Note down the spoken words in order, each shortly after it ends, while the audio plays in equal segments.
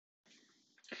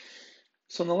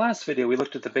So in the last video, we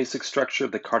looked at the basic structure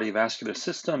of the cardiovascular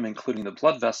system, including the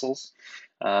blood vessels,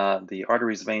 the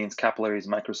arteries, veins, capillaries,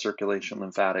 microcirculation,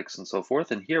 lymphatics, and so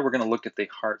forth. And here we're going to look at the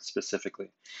heart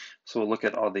specifically. So we'll look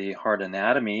at all the heart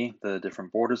anatomy, the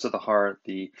different borders of the heart,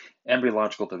 the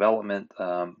embryological development,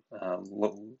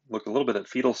 look a little bit at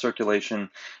fetal circulation,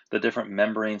 the different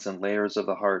membranes and layers of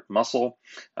the heart muscle,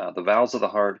 the valves of the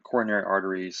heart, coronary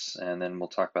arteries, and then we'll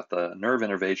talk about the nerve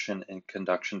innervation and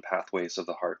conduction pathways of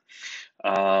the heart.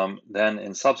 Then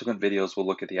in subsequent videos, we'll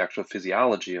look at the actual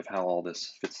physiology of how all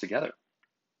this fits together.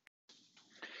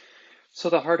 So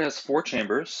the heart has four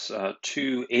chambers,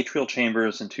 two atrial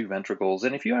chambers and two ventricles.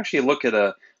 And if you actually look at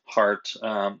a heart,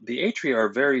 the atria are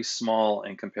very small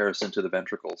in comparison to the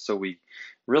ventricles. So we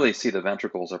really see the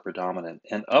ventricles are predominant.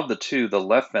 And of the two, the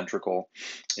left ventricle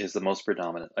is the most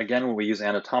predominant. Again, when we use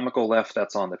anatomical left,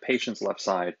 that's on the patient's left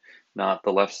side, not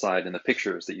the left side in the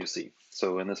pictures that you see.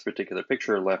 So in this particular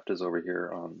picture, left is over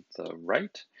here on the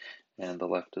right, and the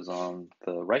left is on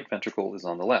the right ventricle is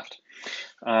on the left.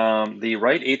 The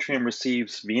right atrium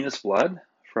receives venous blood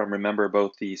from, remember,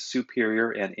 both the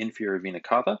superior and inferior vena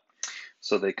cava.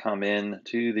 So they come in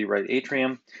to the right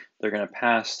atrium. They're going to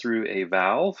pass through a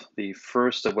valve, the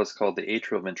first of what's called the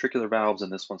atrioventricular valves,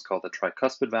 and this one's called the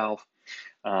tricuspid valve.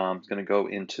 It's going to go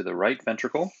into the right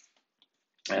ventricle.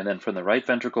 And then from the right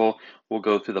ventricle, we'll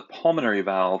go through the pulmonary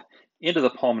valve into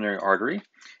the pulmonary artery.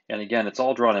 And again, it's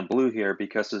all drawn in blue here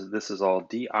because this is all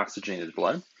deoxygenated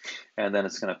blood. And then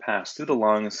it's going to pass through the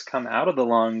lungs, come out of the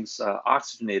lungs,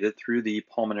 oxygenated through the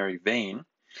pulmonary vein,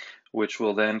 which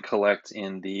will then collect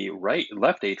in the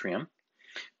left atrium.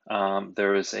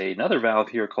 There is another valve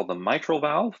here called the mitral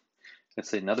valve.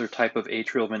 It's another type of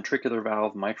atrial ventricular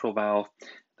valve, mitral valve.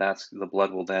 That's the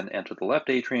blood will then enter the left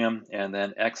atrium and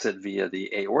then exit via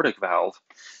the aortic valve,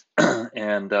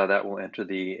 and that will enter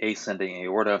the ascending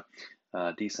aorta,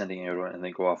 descending aorta, and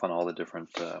then go off on all the different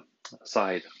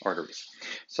side arteries.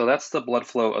 So that's the blood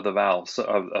flow of the valves,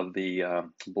 of the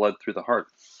blood through the heart.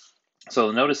 So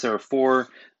notice there are four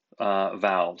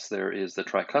valves. There is the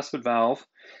tricuspid valve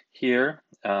here,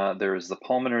 there is the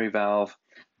pulmonary valve,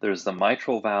 there's the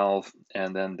mitral valve,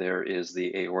 and then there is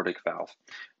the aortic valve.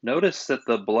 Notice that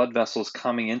the blood vessels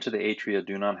coming into the atria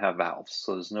do not have valves.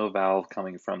 So there's no valve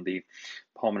coming from the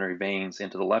pulmonary veins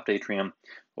into the left atrium,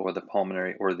 or the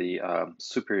pulmonary or the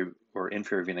superior or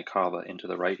inferior vena cava into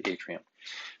the right atrium.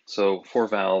 So four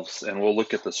valves, and we'll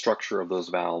look at the structure of those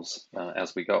valves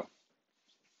as we go.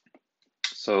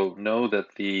 So know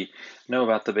about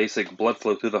the basic blood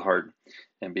flow through the heart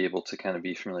and be able to kind of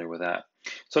be familiar with that.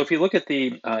 So if you look at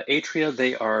the atria,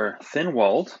 they are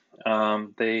thin-walled.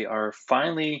 They are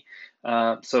finely,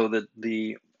 so that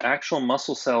the actual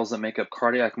muscle cells that make up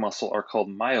cardiac muscle are called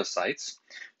myocytes.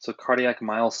 So cardiac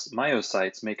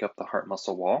myocytes make up the heart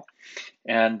muscle wall.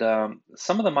 And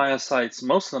some of the myocytes,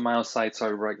 most of the myocytes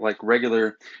are like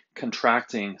regular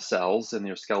contracting cells in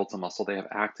your skeletal muscle. They have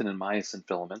actin and myosin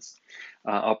filaments.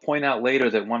 I'll point out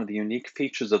later that one of the unique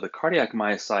features of the cardiac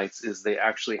myocytes is they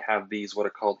actually have these what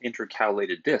are called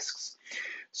intercalated discs.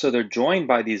 So they're joined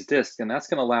by these discs, and that's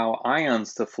going to allow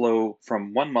ions to flow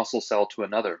from one muscle cell to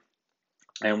another.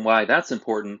 And why that's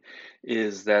important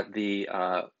is that the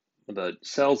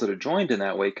cells that are joined in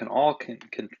that way can all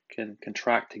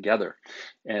contract together,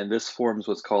 and this forms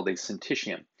what's called a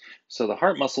syncytium. So the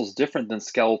heart muscle is different than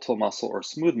skeletal muscle or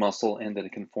smooth muscle in that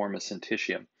it can form a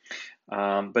syncytium.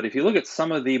 But if you look at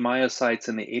some of the myocytes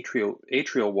in the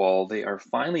atrial wall, they are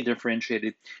finely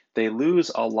differentiated. They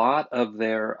lose a lot of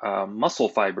their muscle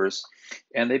fibers,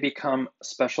 and they become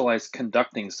specialized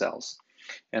conducting cells.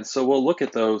 And so we'll look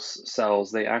at those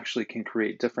cells. They actually can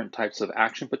create different types of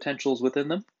action potentials within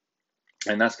them.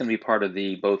 And that's going to be part of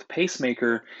the both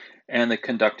pacemaker and the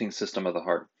conducting system of the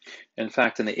heart. In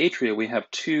fact, in the atria, we have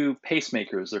two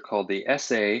pacemakers. They're called the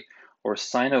SA, or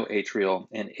sinoatrial,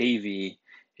 and AV,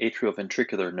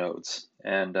 atrioventricular nodes.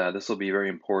 And this will be a very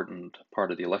important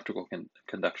part of the electrical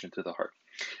conduction to the heart.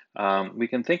 We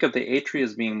can think of the atria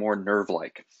as being more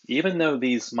nerve-like, even though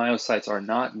these myocytes are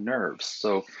not nerves,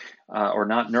 or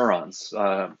not neurons.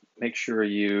 Make sure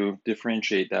you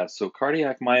differentiate that. So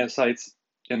cardiac myocytes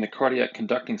in the cardiac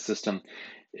conducting system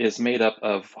is made up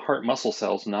of heart muscle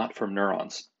cells, not from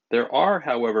neurons. There are,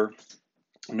 however,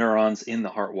 neurons in the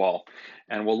heart wall,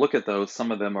 and we'll look at those. Some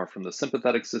of them are from the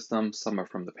sympathetic system, some are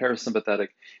from the parasympathetic,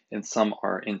 and some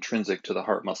are intrinsic to the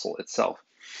heart muscle itself.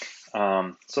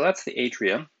 So that's the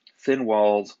atria,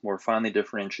 thin-walled, more finely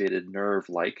differentiated,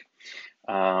 nerve-like.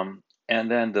 And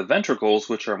then the ventricles,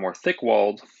 which are more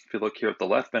thick-walled. If you look here at the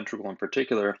left ventricle in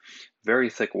particular, very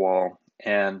thick wall,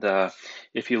 And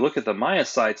if you look at the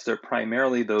myocytes, they're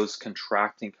primarily those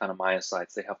contracting kind of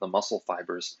myocytes. They have the muscle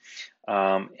fibers.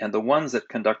 And the ones that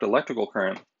conduct electrical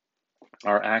current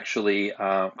are actually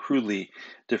crudely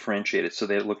differentiated. So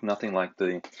they look nothing like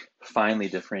the finely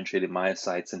differentiated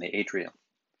myocytes in the atria.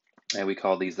 And we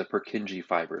call these the Purkinje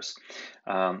fibers.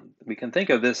 We can think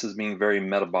of this as being very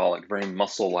metabolic, very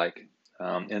muscle-like.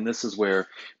 And this is where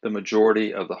the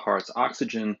majority of the heart's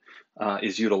oxygen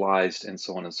is utilized and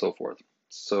so on and so forth.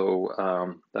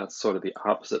 So that's sort of the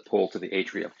opposite pole to the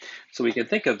atria. So we can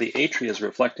think of the atria as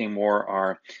reflecting more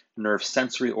our nerve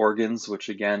sensory organs, which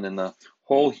again in the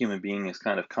whole human being is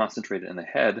kind of concentrated in the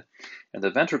head. And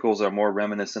the ventricles are more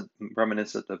reminiscent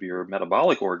of your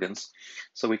metabolic organs.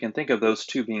 So we can think of those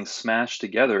two being smashed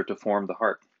together to form the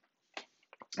heart.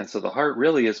 And so the heart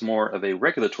really is more of a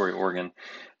regulatory organ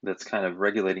that's kind of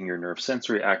regulating your nerve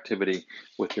sensory activity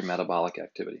with your metabolic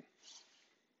activity.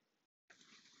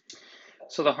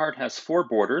 So the heart has four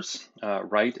borders,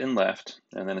 right and left,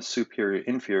 and then a superior,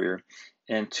 inferior,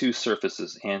 and two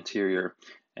surfaces, anterior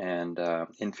and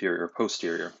inferior,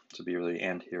 posterior, to be really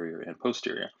anterior and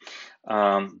posterior.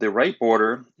 The right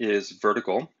border is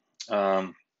vertical,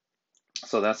 so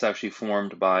that's actually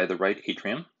formed by the right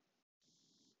atrium.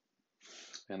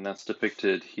 And that's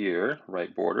depicted here,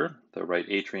 right border. The right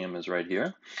atrium is right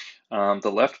here.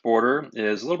 The left border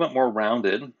is a little bit more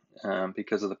rounded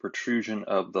because of the protrusion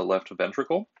of the left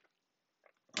ventricle.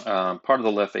 Part of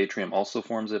the left atrium also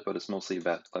forms it, but it's mostly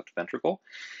left ventricle.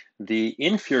 The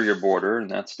inferior border,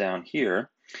 and that's down here,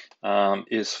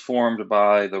 is formed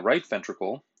by the right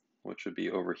ventricle, which would be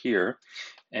over here,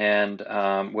 and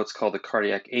what's called the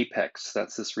cardiac apex.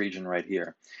 That's this region right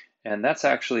here. And that's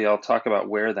actually, I'll talk about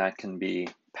where that can be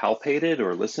palpated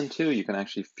or listened to. You can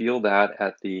actually feel that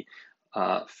at the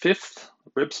fifth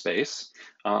rib space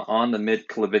on the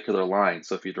mid-clavicular line.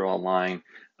 So if you draw a line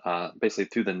basically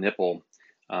through the nipple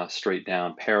straight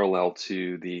down parallel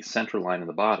to the center line of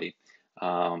the body,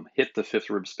 hit the fifth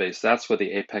rib space, that's where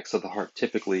the apex of the heart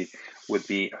typically would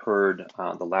be heard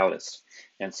the loudest.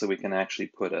 And so we can actually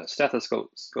put a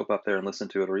stethoscope up there and listen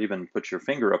to it, or even put your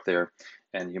finger up there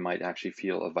and you might actually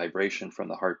feel a vibration from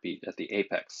the heartbeat at the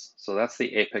apex. So that's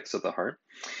the apex of the heart,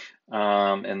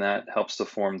 and that helps to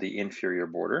form the inferior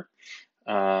border.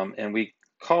 And we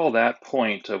call that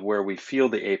point of where we feel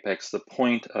the apex the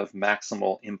point of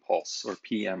maximal impulse, or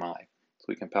PMI. So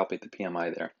we can palpate the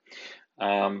PMI there.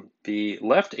 The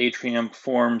left atrium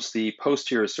forms the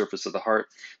posterior surface of the heart,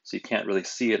 so you can't really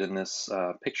see it in this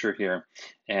picture here,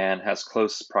 and has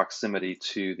close proximity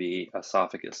to the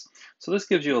esophagus. So this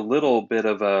gives you a little bit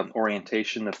of an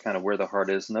orientation of kind of where the heart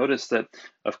is. Notice that,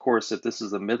 of course, if this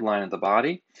is the midline of the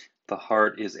body, the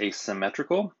heart is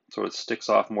asymmetrical, so it sticks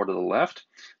off more to the left.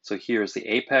 So here's the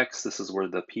apex. This is where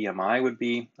the PMI would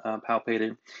be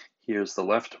palpated. Here's the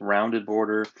left rounded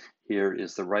border. Here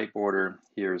is the right border.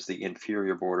 Here's the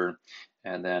inferior border.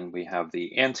 And then we have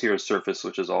the anterior surface,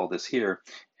 which is all this here.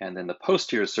 And then the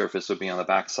posterior surface would be on the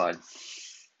back side.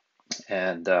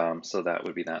 And so that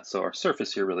would be that. So our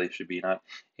surface here really should be not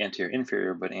anterior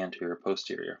inferior, but anterior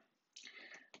posterior.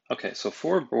 Okay, so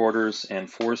four borders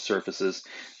and four surfaces.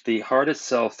 The heart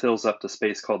itself fills up the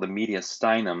space called the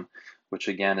mediastinum, which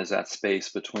again is that space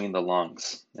between the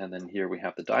lungs. And then here we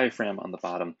have the diaphragm on the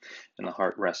bottom, and the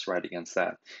heart rests right against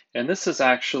that. And this is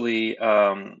actually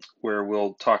where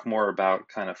we'll talk more about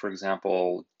kind of, for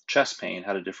example, chest pain,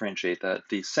 how to differentiate that.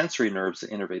 The sensory nerves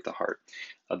that innervate the heart,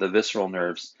 the visceral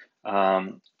nerves.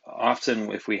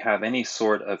 Often if we have any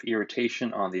sort of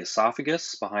irritation on the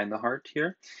esophagus behind the heart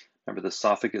here, remember, the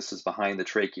esophagus is behind the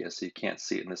trachea, so you can't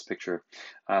see it in this picture.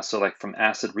 So like from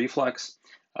acid reflux,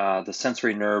 the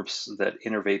sensory nerves that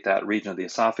innervate that region of the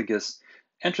esophagus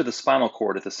enter the spinal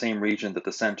cord at the same region that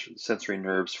the sensory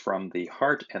nerves from the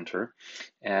heart enter.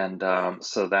 And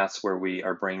so that's where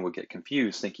our brain will get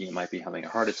confused, thinking you might be having a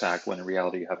heart attack, when in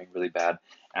reality you're having really bad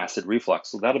acid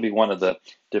reflux. So that'll be one of the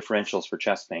differentials for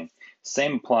chest pain.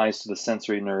 Same applies to the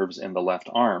sensory nerves in the left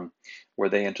arm, where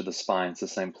they enter the spine. It's the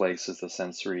same place as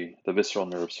the visceral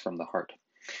nerves from the heart.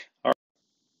 All right.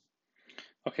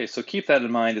 Okay, so keep that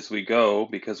in mind as we go,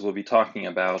 because we'll be talking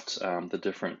about the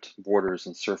different borders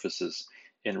and surfaces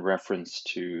in reference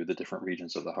to the different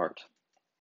regions of the heart.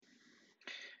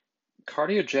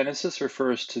 Cardiogenesis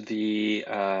refers to the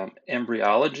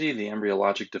embryology, the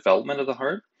embryologic development of the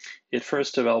heart. It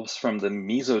first develops from the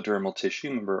mesodermal tissue.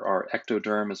 Remember, our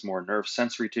ectoderm is more nerve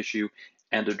sensory tissue,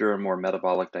 endoderm more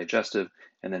metabolic digestive,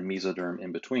 and then mesoderm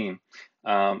in between.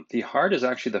 The heart is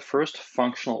actually the first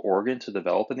functional organ to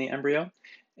develop in the embryo,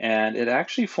 and it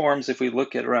actually forms, if we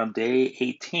look at around day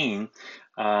 18,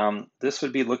 this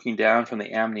would be looking down from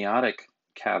the amniotic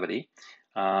cavity.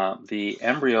 The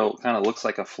embryo kind of looks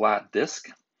like a flat disc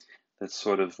that's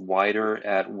sort of wider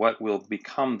at what will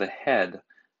become the head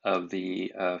of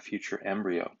the future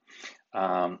embryo.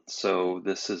 So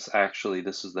this is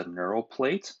the neural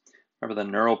plate. Remember,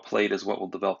 the neural plate is what will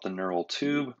develop the neural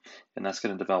tube, and that's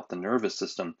going to develop the nervous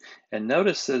system. And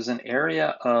notice there's an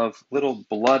area of little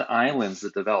blood islands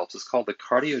that develops. It's called the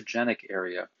cardiogenic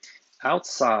area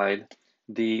outside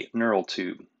the neural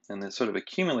tube. And it sort of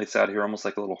accumulates out here almost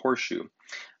like a little horseshoe.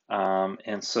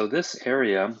 And so this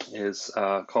area is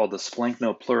called the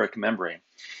splanchnopleural membrane.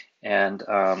 And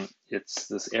it's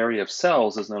this area of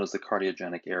cells is known as the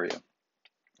cardiogenic area.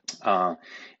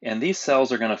 And these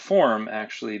cells are going to form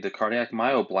actually the cardiac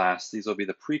myoblasts. These will be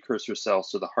the precursor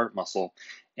cells to the heart muscle,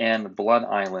 and blood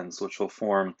islands, which will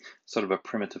form sort of a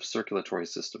primitive circulatory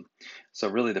system. So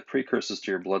really the precursors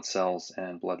to your blood cells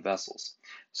and blood vessels.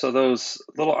 So those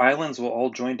little islands will all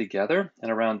join together,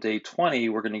 and around day 20,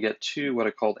 we're going to get two what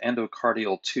are called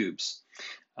endocardial tubes.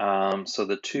 So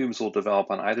the tubes will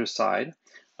develop on either side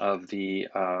of the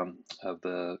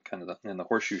kind of in the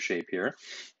horseshoe shape here,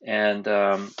 and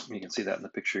you can see that in the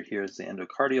picture here is the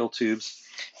endocardial tubes,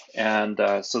 and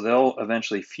so they'll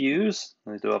eventually fuse.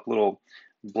 They develop little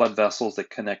blood vessels that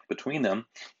connect between them,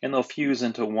 and they'll fuse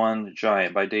into one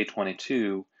giant by day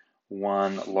 22,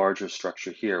 one larger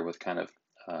structure here with kind of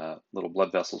little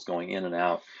blood vessels going in and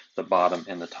out the bottom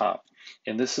and the top,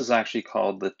 and this is actually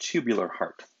called the tubular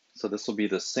heart. So this will be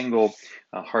the single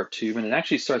heart tube, and it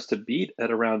actually starts to beat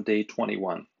at around day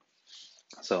 21.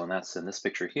 So, and that's in this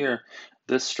picture here.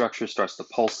 This structure starts to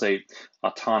pulsate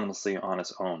autonomously on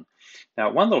its own.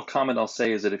 Now, one little comment I'll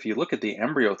say is that if you look at the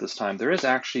embryo at this time, there is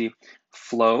actually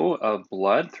flow of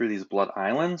blood through these blood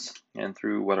islands and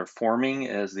through what are forming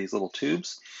as these little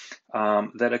tubes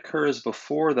that occurs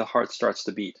before the heart starts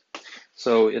to beat.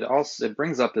 So it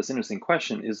brings up this interesting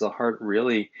question: is the heart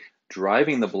really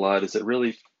driving the blood? Is it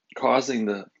really causing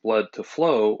the blood to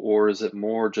flow, or is it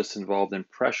more just involved in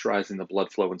pressurizing the blood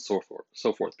flow and so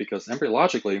forth? Because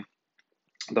embryologically,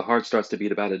 the heart starts to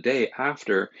beat about a day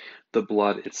after the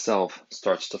blood itself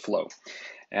starts to flow.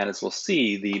 And as we'll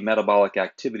see, the metabolic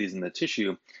activities in the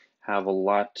tissue have a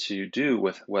lot to do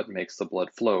with what makes the blood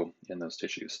flow in those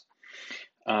tissues.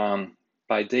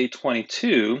 By day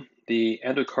 22, the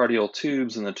endocardial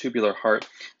tubes and the tubular heart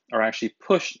are actually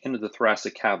pushed into the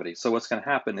thoracic cavity. So what's going to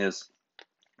happen is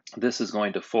this is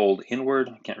going to fold inward.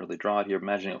 I can't really draw it here.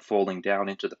 Imagine it folding down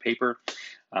into the paper.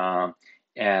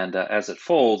 As it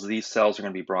folds, these cells are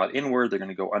going to be brought inward. They're going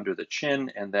to go under the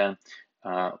chin and then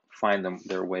find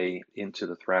their way into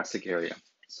the thoracic area.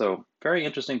 So very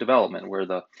interesting development where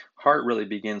the heart really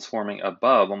begins forming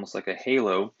above, almost like a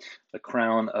halo, a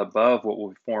crown above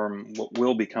what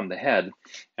will become the head,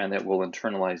 and that will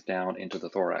internalize down into the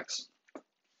thorax.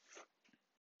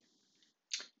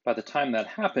 By the time that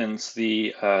happens,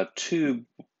 the tube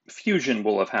fusion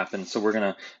will have happened. So we're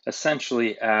going to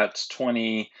essentially at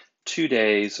 22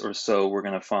 days or so, we're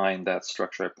going to find that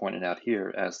structure I pointed out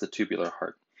here as the tubular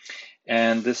heart.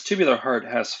 And this tubular heart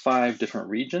has 5 different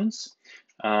regions.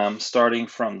 Starting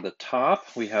from the top,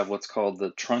 we have what's called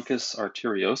the truncus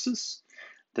arteriosus,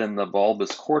 then the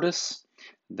bulbus cordis,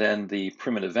 then the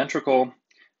primitive ventricle,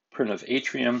 primitive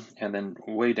atrium, and then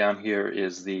way down here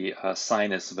is the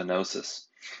sinus venosus.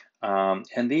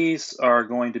 And these are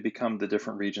going to become the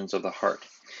different regions of the heart.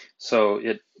 So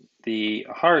the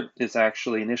heart is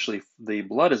actually the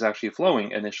blood is actually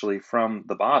flowing initially from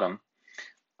the bottom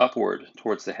upward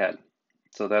towards the head.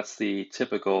 So that's the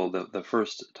typical, the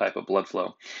first type of blood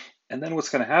flow. And then what's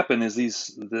going to happen is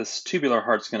this tubular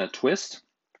heart's going to twist.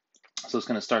 So it's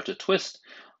going to start to twist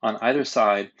on either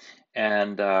side,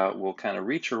 and we'll kind of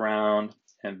reach around,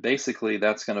 and basically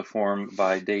that's going to form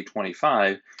by day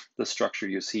 25 the structure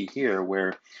you see here,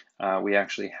 where we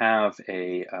actually have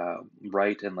a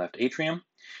right and left atrium.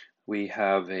 We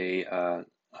have what's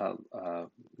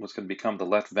going to become the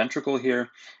left ventricle here,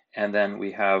 and then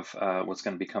we have what's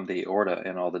going to become the aorta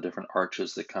and all the different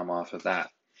arches that come off of that.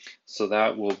 So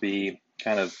that will be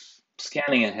kind of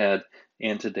scanning ahead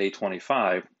into day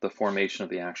 25, the formation of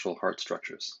the actual heart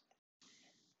structures.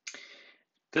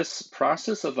 This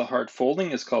process of the heart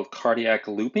folding is called cardiac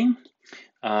looping.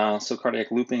 So cardiac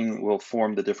looping will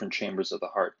form the different chambers of the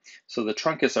heart. So the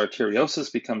truncus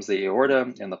arteriosus becomes the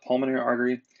aorta and the pulmonary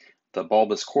artery. The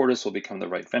bulbus cordis will become the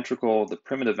right ventricle. The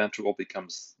primitive ventricle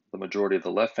becomes the majority of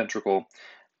the left ventricle.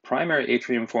 Primary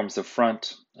atrium forms the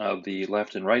front of the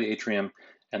left and right atrium,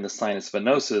 and the sinus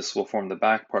venosus will form the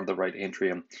back part of the right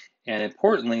atrium. And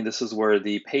importantly, this is where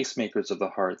the pacemakers of the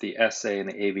heart, the SA and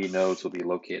the AV nodes, will be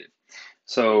located.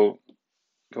 So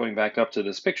going back up to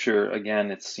this picture,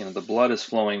 again, it's, the blood is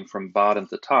flowing from bottom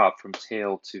to top, from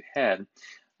tail to head.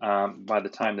 By the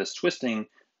time this twisting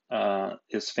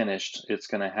is finished, it's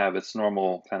going to have its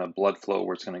normal kind of blood flow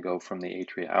where it's going to go from the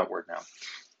atria outward now.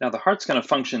 Now, the heart's going to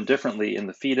function differently in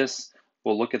the fetus.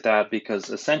 We'll look at that because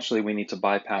essentially we need to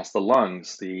bypass the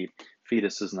lungs. The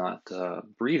fetus is not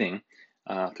breathing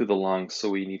through the lungs, so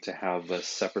we need to have a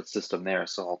separate system there.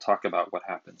 So I'll talk about what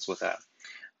happens with that.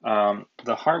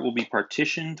 The heart will be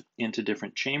partitioned into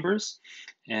different chambers.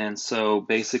 And so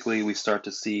basically we start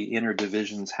to see inner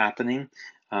divisions happening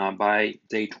by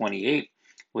day 28,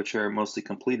 which are mostly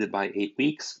completed by 8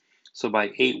 weeks. So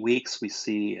by 8 weeks, we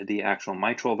see the actual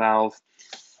mitral valve,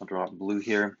 I'll draw it blue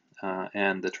here,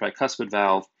 and the tricuspid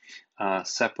valve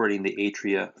separating the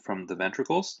atria from the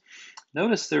ventricles.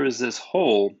 Notice there is this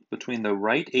hole between the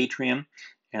right atrium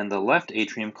and the left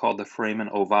atrium called the foramen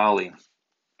ovale.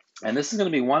 And this is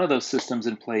going to be one of those systems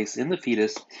in place in the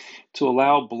fetus to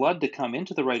allow blood to come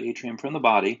into the right atrium from the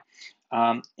body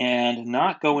and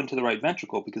not go into the right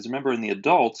ventricle, because remember, in the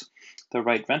adult, the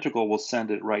right ventricle will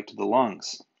send it right to the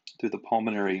lungs through the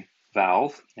pulmonary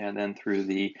valve and then through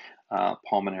the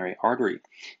pulmonary artery.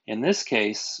 In this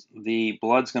case, the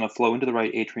blood's going to flow into the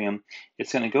right atrium.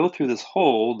 It's going to go through this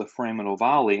hole, the foramen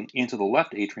ovale, into the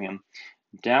left atrium,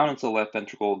 down into the left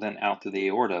ventricle, then out through the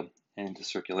aorta and into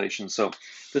circulation. So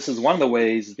this is one of the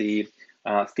ways the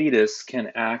fetus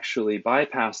can actually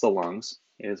bypass the lungs,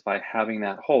 is by having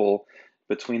that hole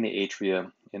between the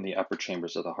atria in the upper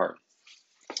chambers of the heart.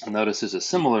 And notice there's a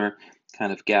similar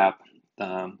kind of gap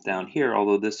down here,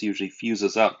 although this usually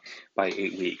fuses up by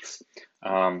 8 weeks.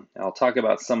 I'll talk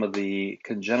about some of the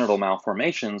congenital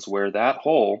malformations where that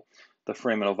hole, the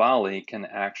foramen ovale, can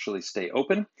actually stay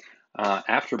open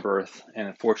after birth, and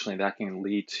unfortunately that can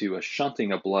lead to a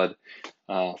shunting of blood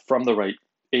from the right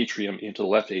atrium into the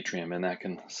left atrium, and that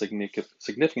can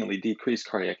significantly decrease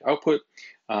cardiac output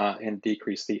and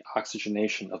decrease the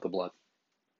oxygenation of the blood.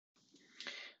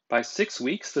 By 6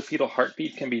 weeks, the fetal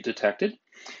heartbeat can be detected.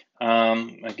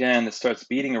 Again, it starts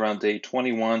beating around day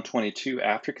 21, 22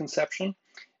 after conception,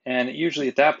 and usually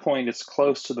at that point it's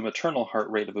close to the maternal heart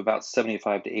rate of about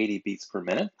 75 to 80 beats per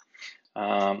minute.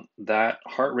 That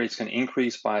heart rate's going to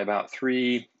increase by about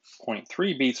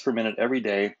 3.3 beats per minute every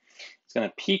day. It's going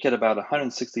to peak at about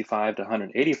 165 to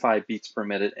 185 beats per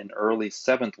minute in early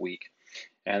 7th week,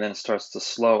 and then it starts to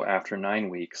slow after 9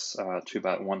 weeks to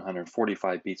about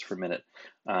 145 beats per minute,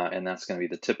 and that's going to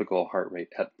be the typical heart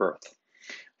rate at birth.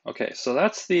 Okay, so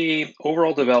that's the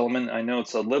overall development. I know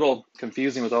it's a little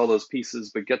confusing with all those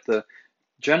pieces, but get the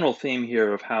general theme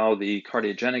here of how the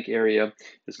cardiogenic area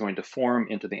is going to form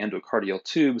into the endocardial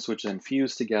tubes, which then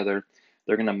fuse together.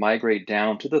 They're going to migrate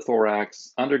down to the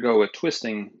thorax, undergo a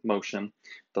twisting motion,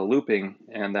 the looping,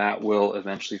 and that will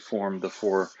eventually form the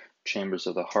 4 chambers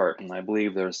of the heart. And I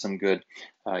believe there's some good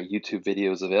YouTube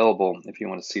videos available if you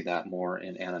want to see that more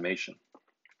in animation.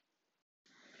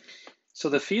 So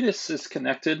the fetus is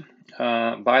connected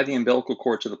by the umbilical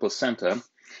cord to the placenta,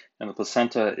 and the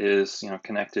placenta is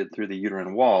connected through the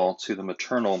uterine wall to the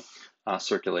maternal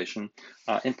circulation.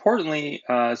 Importantly,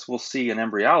 as we'll see in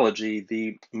embryology,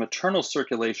 the maternal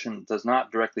circulation does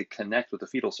not directly connect with the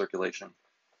fetal circulation.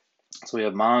 So we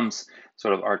have mom's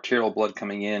sort of arterial blood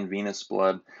coming in, venous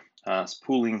blood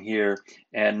pooling here,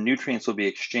 and nutrients will be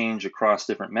exchanged across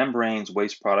different membranes.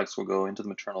 Waste products will go into the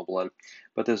maternal blood,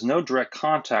 but there's no direct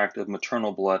contact of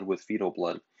maternal blood with fetal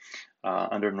blood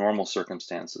under normal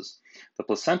circumstances. The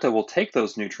placenta will take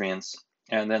those nutrients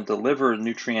and then deliver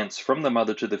nutrients from the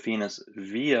mother to the fetus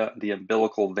via the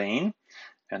umbilical vein,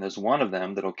 and there's one of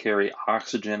them that'll carry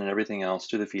oxygen and everything else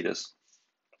to the fetus.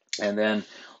 And then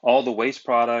all the waste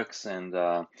products and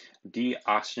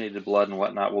deoxygenated blood and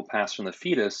whatnot will pass from the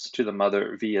fetus to the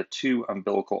mother via 2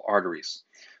 umbilical arteries.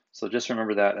 So just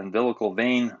remember that umbilical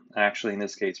vein actually in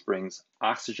this case brings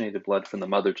oxygenated blood from the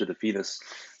mother to the fetus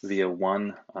via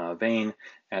 1 vein,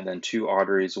 and then 2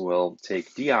 arteries will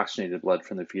take deoxygenated blood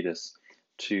from the fetus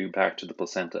back to the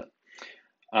placenta.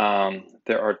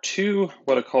 There are 2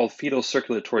 what are called fetal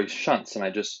circulatory shunts, and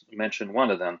I just mentioned one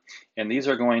of them. And these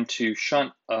are going to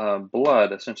shunt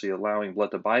blood, essentially allowing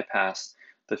blood to bypass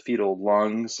the fetal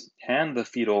lungs and the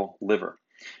fetal liver.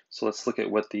 So let's look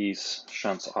at what these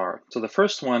shunts are. So the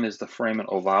first one is the foramen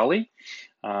ovale.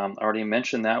 I already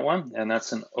mentioned that one, and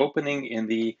that's an opening in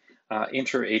the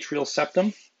interatrial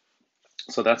septum.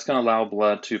 So that's going to allow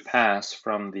blood to pass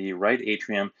from the right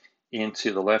atrium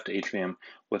into the left atrium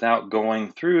without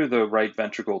going through the right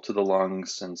ventricle to the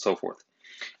lungs and so forth.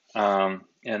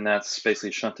 And that's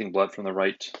basically shunting blood from the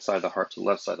right side of the heart to the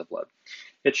left side of the blood.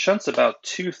 it shunts about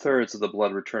 2/3 of the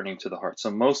blood returning to the heart.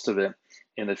 So most of it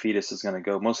in the fetus is going to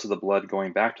go, most of the blood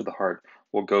going back to the heart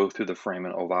will go through the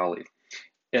foramen ovale.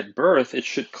 At birth, it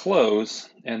should close,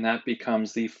 and that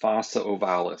becomes the fossa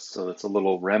ovalis. So it's a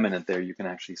little remnant there you can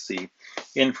actually see.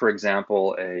 In, for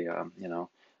example, in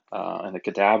a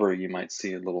cadaver, you might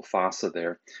see a little fossa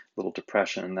there, a little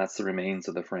depression, and that's the remains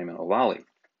of the foramen ovale.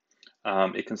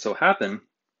 It can so happen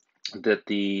that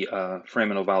the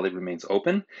foramen ovale remains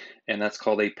open, and that's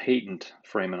called a patent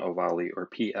foramen ovale, or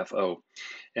PFO.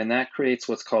 And that creates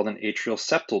what's called an atrial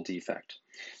septal defect.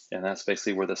 And that's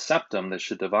basically where the septum that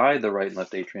should divide the right and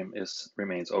left atrium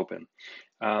remains open.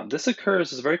 This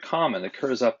is very common. It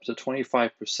occurs up to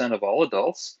 25% of all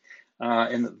adults.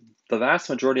 In the vast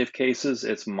majority of cases,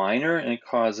 it's minor and it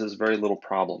causes very little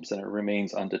problems, and it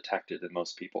remains undetected in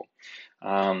most people.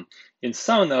 In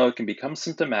some, though, it can become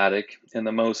symptomatic. In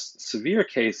the most severe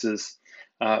cases,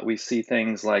 we see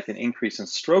things like an increase in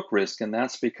stroke risk, and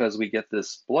that's because we get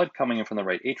this blood coming in from the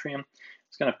right atrium.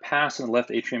 It's going to pass in the left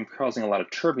atrium, causing a lot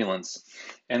of turbulence.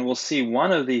 And we'll see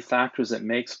one of the factors that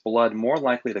makes blood more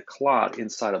likely to clot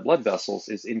inside of blood vessels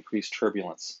is increased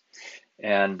turbulence.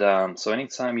 And so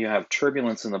anytime you have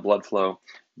turbulence in the blood flow,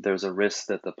 there's a risk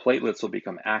that the platelets will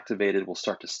become activated, will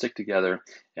start to stick together,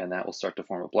 and that will start to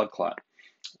form a blood clot.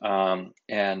 There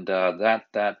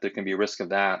can be a risk of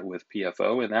that with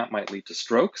PFO, and that might lead to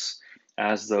strokes,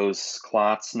 as those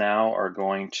clots now are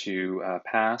going to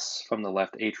pass from the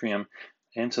left atrium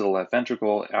into the left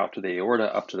ventricle, out to the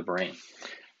aorta, up to the brain.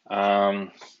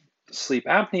 Sleep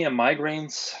apnea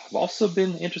migraines have also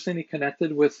been interestingly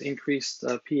connected with increased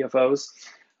PFOs,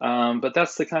 but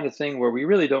that's the kind of thing where we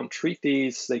really don't treat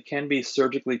these. They can be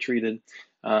surgically treated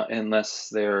unless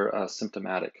they're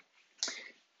symptomatic.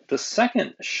 The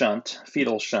second shunt,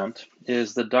 fetal shunt,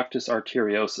 is the ductus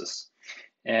arteriosus,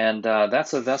 and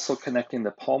that's a vessel connecting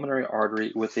the pulmonary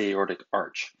artery with the aortic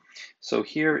arch. So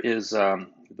here is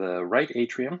the right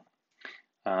atrium,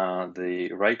 the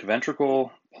right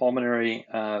ventricle pulmonary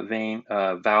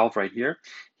valve right here.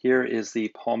 Here is the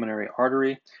pulmonary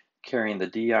artery carrying the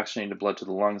deoxygenated blood to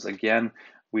the lungs. Again,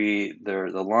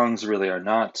 the lungs really are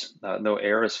not, no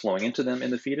air is flowing into them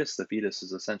in the fetus. The fetus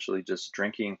is essentially just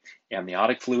drinking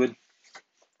amniotic fluid.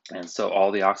 And so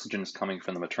all the oxygen is coming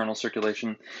from the maternal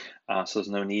circulation. So there's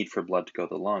no need for blood to go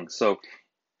to the lungs. So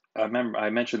remember, I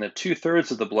mentioned that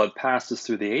 2/3 of the blood passes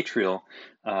through the atrial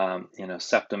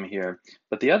septum here,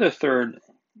 but the other third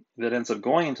that ends up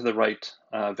going into the right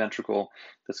ventricle,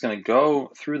 that's going to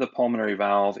go through the pulmonary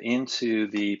valve into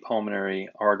the pulmonary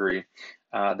artery.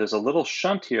 There's a little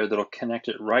shunt here that'll connect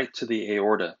it right to the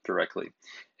aorta directly,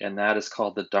 and that is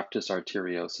called the ductus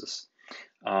arteriosus.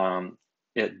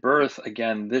 At birth,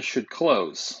 again, this should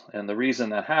close, and the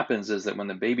reason that happens is that when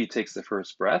the baby takes the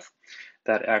first breath,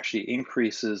 that actually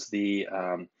increases the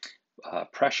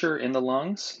pressure in the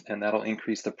lungs, and that'll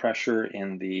increase the pressure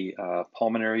in the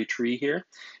pulmonary tree here,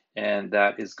 and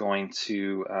that is going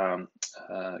to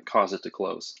cause it to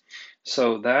close.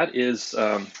 So that is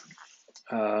a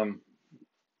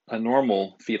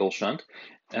normal fetal shunt.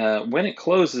 When it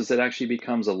closes, it actually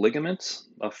becomes a ligament,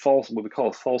 what we call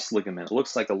a false ligament. It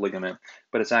looks like a ligament,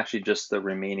 but it's actually just the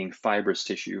remaining fibrous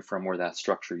tissue from where that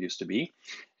structure used to be,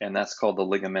 and that's called the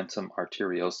ligamentum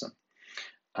arteriosum.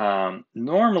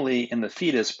 Normally in the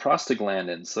fetus,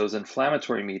 prostaglandins, those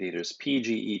inflammatory mediators,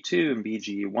 PGE2 and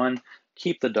BGE1,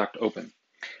 keep the duct open.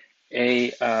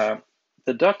 The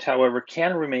duct, however,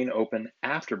 can remain open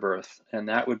after birth, and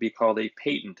that would be called a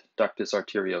patent ductus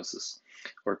arteriosus,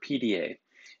 or PDA.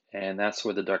 And that's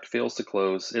where the duct fails to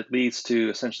close. It leads to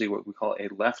essentially what we call a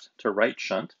left to right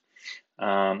shunt.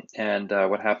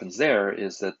 What happens there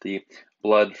is that the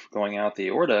blood going out the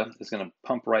aorta is going to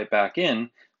pump right back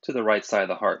in to the right side of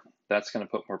the heart. That's going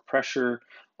to put more pressure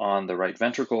on the right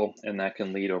ventricle, and that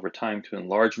can lead over time to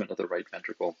enlargement of the right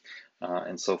ventricle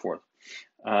and so forth.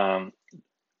 One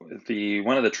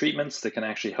of the treatments that can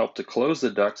actually help to close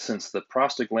the duct, since the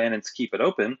prostaglandins keep it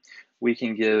open, we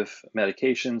can give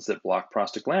medications that block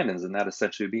prostaglandins, and that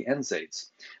essentially would be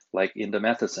NSAIDs, like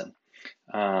indomethacin.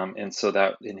 And so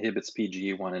that inhibits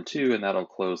PGE1 and 2, and that'll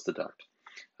close the duct.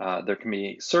 There can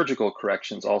be surgical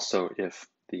corrections also if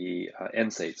the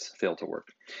NSAIDs fail to work.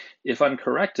 If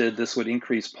uncorrected, this would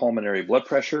increase pulmonary blood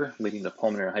pressure, leading to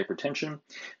pulmonary hypertension,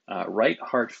 right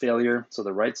heart failure, so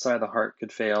the right side of the heart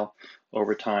could fail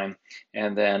over time,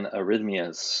 and then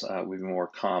arrhythmias would be more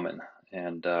common.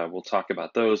 And we'll talk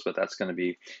about those, but that's going to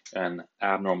be an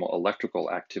abnormal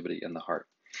electrical activity in the heart.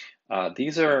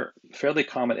 These are fairly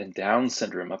common in Down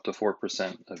syndrome. Up to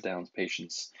 4% of Down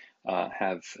patients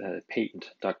have patent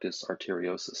ductus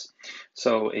arteriosus.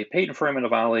 So a patent foramen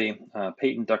ovale,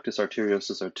 patent ductus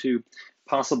arteriosus are two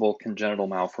possible congenital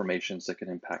malformations that can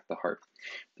impact the heart.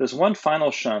 There's one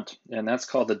final shunt, and that's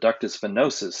called the ductus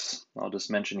venosus, I'll just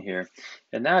mention here.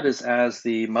 And that is as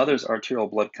the mother's arterial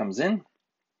blood comes in,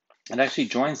 it actually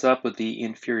joins up with the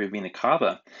inferior vena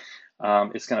cava.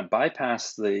 It's going to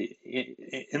bypass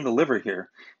in the liver here,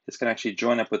 it's going to actually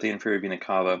join up with the inferior vena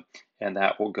cava, and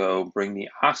that will go bring the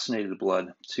oxygenated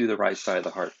blood to the right side of the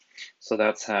heart. So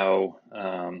that's how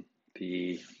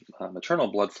the maternal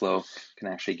blood flow can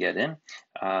actually get in.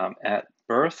 At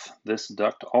birth, this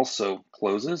duct also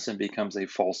closes and becomes a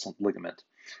false ligament,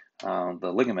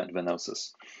 the ligament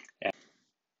venosus.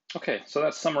 Okay, so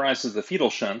that summarizes the fetal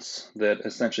shunts that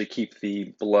essentially keep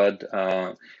the blood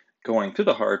going through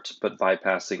the heart but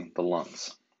bypassing the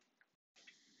lungs.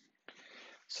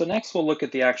 So next we'll look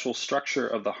at the actual structure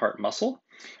of the heart muscle.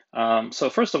 So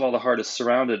first of all, the heart is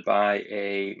surrounded by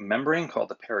a membrane called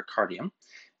the pericardium,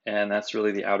 and that's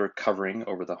really the outer covering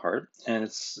over the heart. And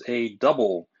it's a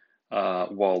double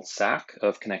walled sac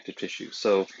of connective tissue.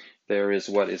 So there is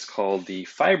what is called the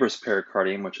fibrous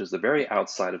pericardium, which is the very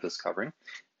outside of this covering.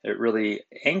 It really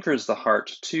anchors the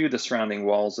heart to the surrounding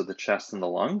walls of the chest and the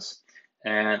lungs.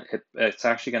 And it's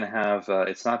actually going to have,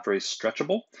 it's not very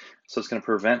stretchable, so it's going to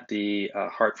prevent the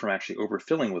heart from actually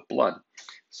overfilling with blood.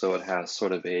 So it has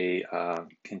sort of a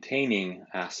containing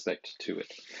aspect to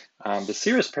it. The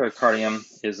serous pericardium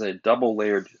is a double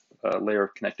layered layer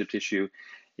of connective tissue.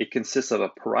 It consists of a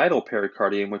parietal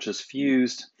pericardium, which is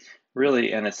fused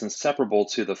really, and it's inseparable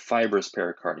to the fibrous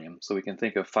pericardium. So we can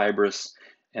think of fibrous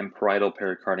and parietal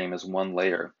pericardium as one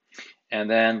layer. And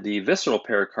then the visceral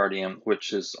pericardium,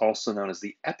 which is also known as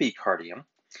the epicardium,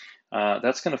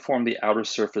 that's going to form the outer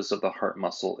surface of the heart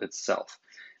muscle itself.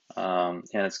 And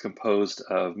it's composed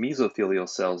of mesothelial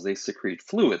cells. They secrete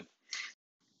fluid.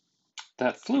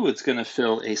 That fluid's going to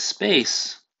fill a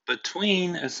space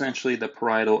between essentially the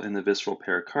parietal and the visceral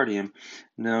pericardium,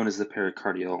 known as the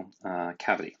pericardial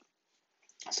cavity.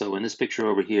 So in this picture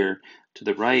over here, to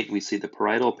the right, we see the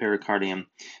parietal pericardium,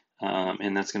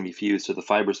 and that's going to be fused to the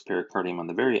fibrous pericardium on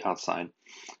the very outside.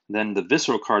 Then the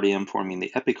visceral cardium forming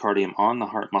the epicardium on the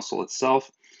heart muscle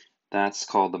itself. That's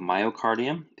called the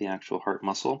myocardium, the actual heart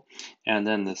muscle. And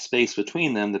then the space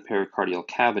between them, the pericardial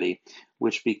cavity,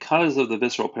 which because of the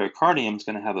visceral pericardium is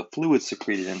going to have a fluid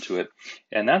secreted into it,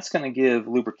 and that's going to give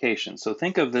lubrication. So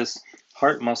think of this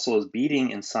heart muscle as beating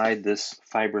inside this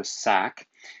fibrous sac,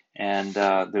 and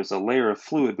there's a layer of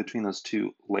fluid between those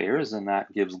two layers, and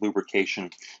that gives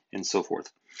lubrication and so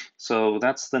forth. So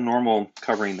that's the normal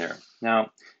covering there.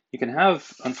 Now, you can have,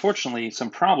 unfortunately, some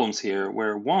problems here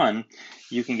where, one,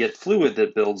 you can get fluid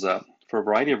that builds up for a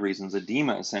variety of reasons,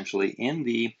 edema essentially, in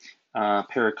the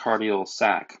pericardial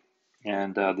sac.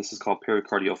 And this is called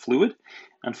pericardial fluid.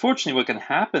 Unfortunately, what can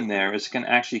happen there is it can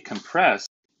actually compress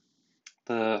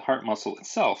the heart muscle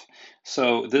itself.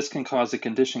 So this can cause a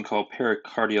condition called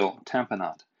pericardial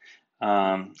tamponade.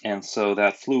 And so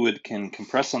that fluid can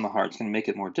compress on the heart. It's going to make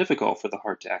it more difficult for the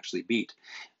heart to actually beat.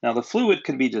 Now, the fluid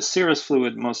can be just serous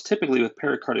fluid. Most typically with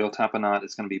pericardial tamponade,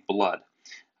 it's going to be blood.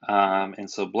 And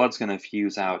so blood's going to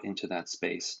fuse out into that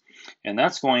space. And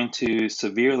that's going to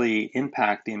severely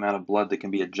impact the amount of blood that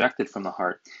can be ejected from the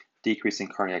heart, decreasing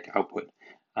cardiac output.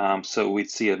 So we'd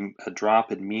see a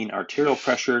drop in mean arterial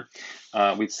pressure.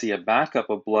 We'd see a backup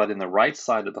of blood in the right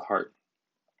side of the heart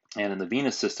and in the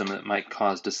venous system that might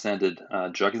cause distended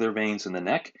jugular veins in the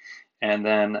neck. And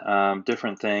then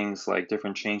different things like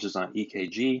different changes on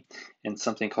EKG and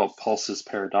something called pulsus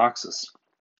paradoxus.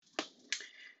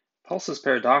 Pulsus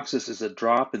paradoxus is a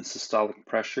drop in systolic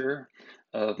pressure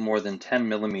of more than 10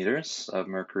 millimeters of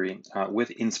mercury with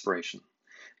inspiration.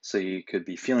 So you could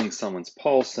be feeling someone's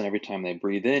pulse, and every time they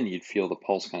breathe in, you'd feel the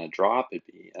pulse kind of drop.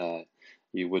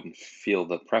 You wouldn't feel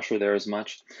the pressure there as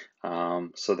much.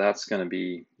 So that's going to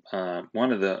be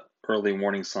one of the early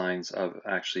warning signs of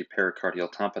actually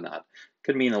pericardial tamponade.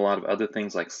 Could mean a lot of other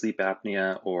things like sleep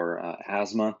apnea or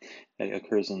asthma. It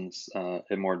occurs in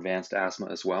more advanced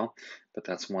asthma as well, but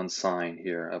that's one sign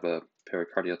here of a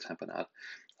pericardial tamponade.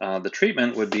 The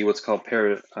treatment would be what's called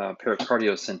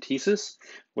pericardiocentesis,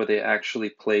 where they actually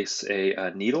place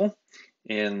a needle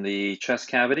in the chest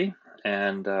cavity,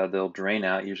 and they'll drain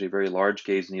out, usually a very large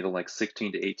gauge needle, like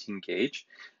 16 to 18 gauge,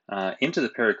 into the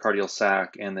pericardial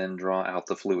sac and then draw out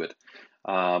the fluid.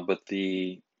 But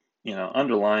the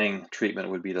underlying treatment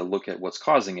would be to look at what's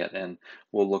causing it, and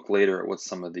we'll look later at what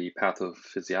some of the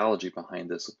pathophysiology behind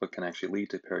this, what can actually lead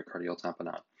to pericardial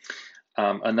tamponade.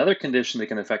 Another condition that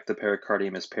can affect the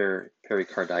pericardium is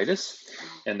pericarditis,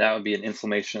 and that would be an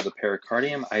inflammation of the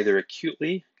pericardium, either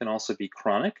acutely, can also be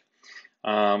chronic.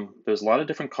 There's a lot of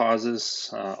different causes.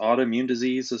 Autoimmune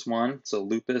disease is one, so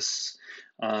lupus,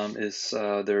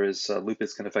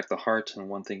 lupus can affect the heart, and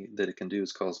one thing that it can do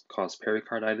is cause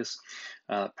pericarditis.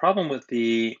 Problem with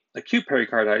the acute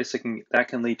pericarditis, that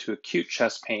can lead to acute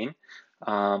chest pain.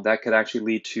 That could actually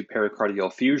lead to pericardial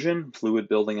effusion, fluid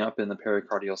building up in the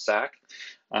pericardial sac.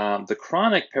 The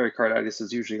chronic pericarditis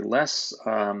is usually less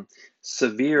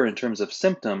severe in terms of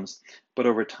symptoms, but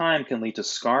over time can lead to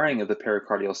scarring of the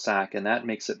pericardial sac, and that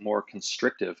makes it more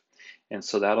constrictive. And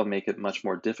so that'll make it much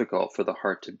more difficult for the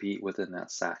heart to beat within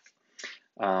that sac.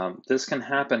 This can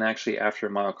happen actually after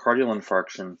myocardial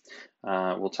infarction.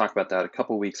 We'll talk about that a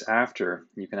couple weeks after.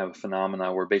 You can have a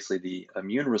phenomena where basically the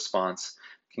immune response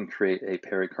can create a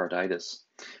pericarditis.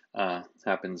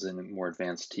 Happens in more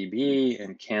advanced TB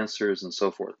and cancers and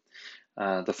so forth.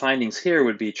 The findings here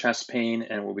would be chest pain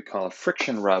and what we call a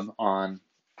friction rub on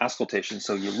auscultation.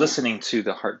 So you're listening to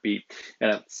the heartbeat,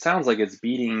 and it sounds like it's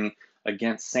beating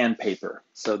against sandpaper.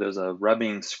 So there's a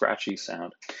rubbing, scratchy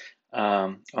sound.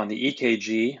 On the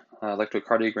EKG,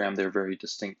 electrocardiogram, there are very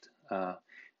distinct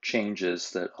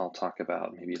changes that I'll talk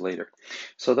about maybe later.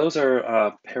 So those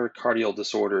are pericardial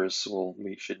disorders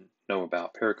we should know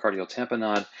about: pericardial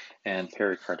tamponade and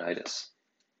pericarditis.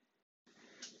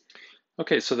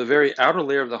 Okay, so the very outer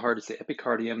layer of the heart is the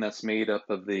epicardium. That's made up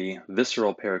of the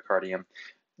visceral pericardium.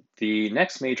 The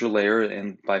next major layer,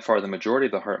 and by far the majority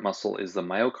of the heart muscle, is the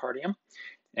myocardium.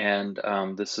 And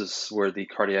this is where the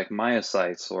cardiac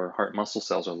myocytes or heart muscle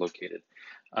cells are located.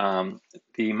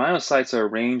 The myocytes are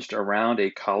arranged around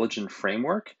a collagen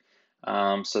framework.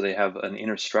 So they have an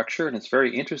inner structure, and it's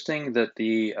very interesting that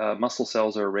the muscle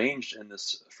cells are arranged in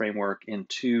this framework in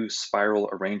two spiral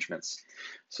arrangements.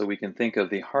 So we can think of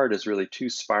the heart as really two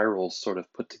spirals sort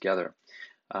of put together.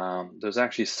 There's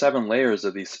actually 7 layers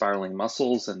of these spiraling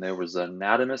muscles, and there was an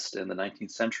anatomist in the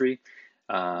 19th century,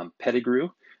 Pettigrew,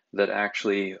 that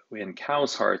actually in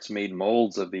cows' hearts made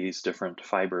molds of these different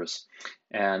fibers.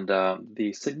 And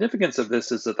the significance of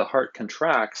this is that the heart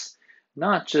contracts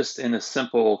not just in a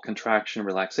simple contraction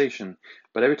relaxation,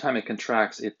 but every time it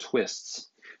contracts, it twists.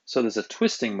 So there's a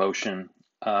twisting motion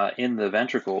in the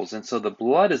ventricles. And so the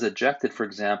blood is ejected, for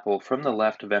example, from the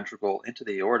left ventricle into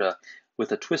the aorta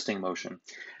with a twisting motion.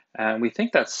 And we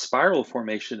think that spiral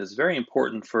formation is very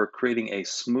important for creating a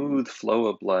smooth flow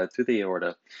of blood through the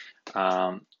aorta.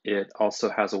 It also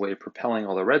has a way of propelling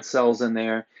all the red cells in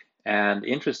there. And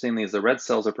interestingly, as the red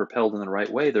cells are propelled in the right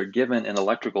way, they're given an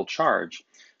electrical charge.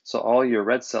 So all your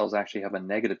red cells actually have a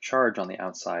negative charge on the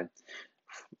outside.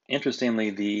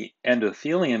 Interestingly, the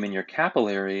endothelium in your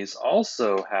capillaries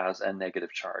also has a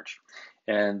negative charge.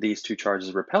 And these two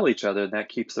charges repel each other, and that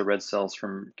keeps the red cells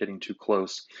from getting too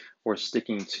close or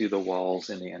sticking to the walls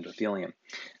in the endothelium.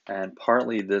 And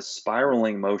partly this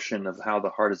spiraling motion of how the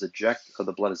blood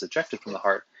is ejected from the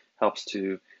heart helps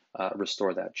to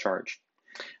restore that charge.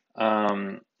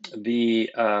 The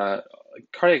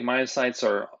cardiac myocytes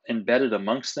are embedded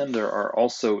amongst them. There are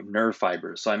also nerve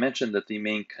fibers. So I mentioned that the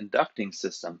main conducting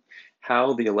system,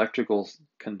 how the electrical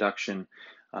conduction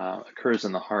occurs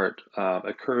in the heart,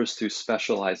 occurs through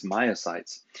specialized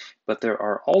myocytes. But there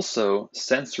are also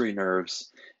sensory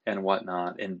nerves and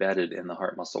whatnot embedded in the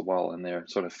heart muscle wall, and they're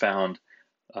sort of found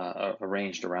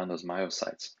arranged around those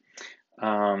myocytes.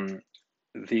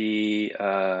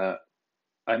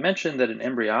 I mentioned that in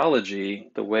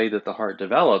embryology, the way that the heart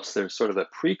develops, there's sort of a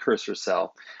precursor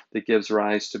cell that gives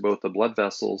rise to both the blood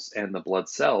vessels and the blood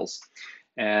cells.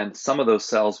 And some of those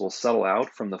cells will settle out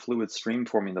from the fluid stream,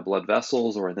 forming the blood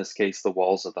vessels, or in this case, the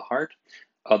walls of the heart.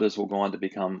 Others will go on to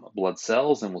become blood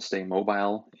cells and will stay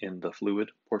mobile in the fluid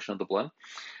portion of the blood.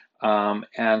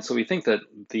 And so we think that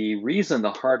the reason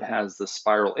the heart has the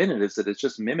spiral in it is that it's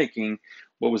just mimicking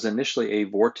what was initially a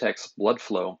vortex blood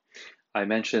flow. I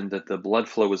mentioned that the blood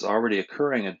flow was already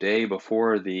occurring a day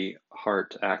before the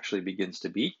heart actually begins to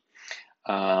beat.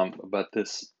 But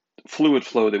this fluid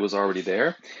flow that was already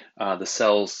there, the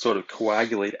cells sort of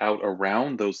coagulate out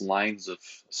around those lines of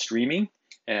streaming,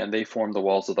 and they form the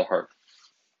walls of the heart.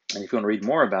 And if you want to read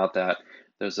more about that,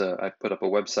 I put up a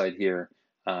website here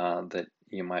that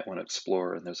you might want to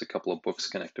explore, and there's a couple of books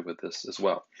connected with this as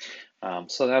well.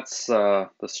 So that's the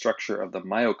structure of the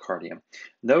myocardium.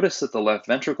 Notice that the left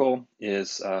ventricle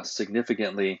is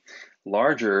significantly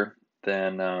larger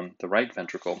than the right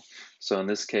ventricle. So in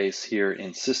this case here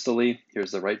in systole,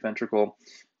 here's the right ventricle.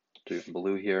 Do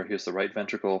blue here, here's the right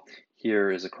ventricle.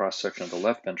 Here is a cross-section of the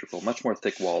left ventricle, much more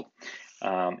thick-walled.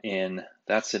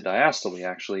 That's in diastole,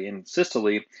 actually. In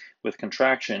systole, with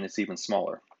contraction, it's even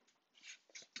smaller.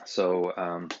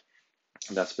 So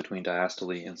that's between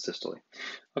diastole and systole.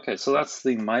 Okay, so that's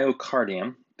the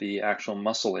myocardium, the actual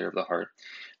muscle layer of the heart.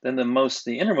 Then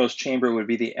the innermost chamber would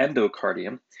be the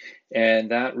endocardium,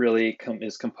 and that really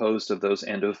is composed of those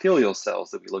endothelial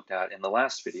cells that we looked at in the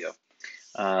last video.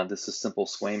 This is simple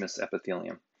squamous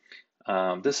epithelium.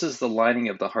 This is the lining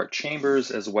of the heart chambers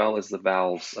as well as the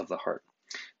valves of the heart.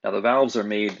 Now the valves are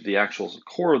made, the actual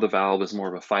core of the valve is more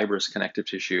of a fibrous connective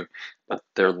tissue, but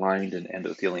they're lined in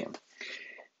endothelium.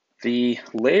 The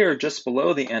layer just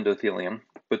below the endothelium,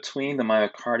 between the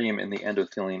myocardium and the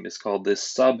endothelium, is called this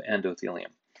subendothelium.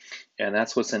 And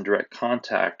that's what's in direct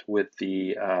contact with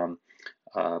the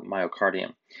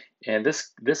myocardium. And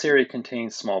this area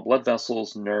contains small blood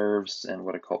vessels, nerves, and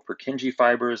what are called Purkinje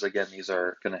fibers. Again, these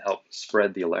are going to help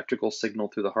spread the electrical signal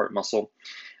through the heart muscle.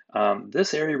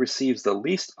 This area receives the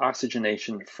least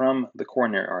oxygenation from the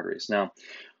coronary arteries. Now,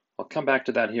 I'll come back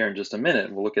to that here in just a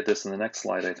minute. We'll look at this in the next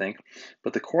slide, I think.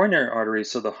 But the coronary arteries,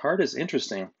 so the heart is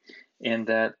interesting in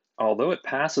that although it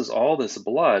passes all this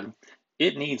blood,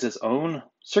 it needs its own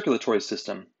circulatory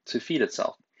system to feed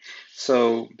itself.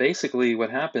 So basically what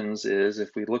happens is, if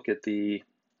we look at the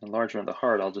enlargement of the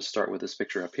heart, I'll just start with this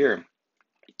picture up here.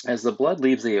 As the blood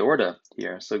leaves the aorta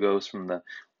here, so it goes from the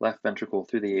left ventricle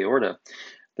through the aorta,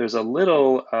 there's a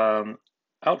little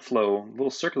outflow,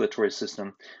 little circulatory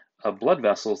system of blood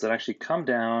vessels that actually come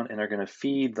down and are going to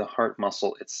feed the heart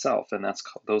muscle itself, and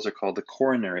those are called the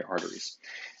coronary arteries.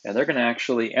 And they're going to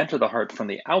actually enter the heart from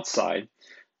the outside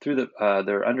through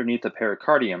they're underneath the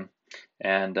pericardium,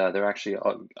 and they're actually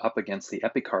up against the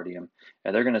epicardium,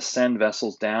 and they're going to send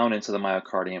vessels down into the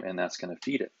myocardium, and that's going to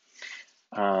feed it.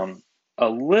 A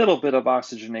little bit of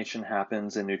oxygenation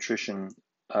happens in nutrition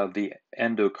of the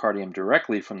endocardium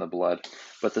directly from the blood,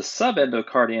 but the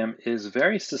subendocardium is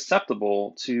very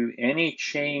susceptible to any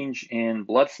change in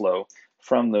blood flow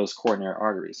from those coronary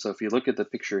arteries. So if you look at the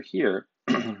picture here,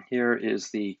 here is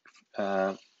the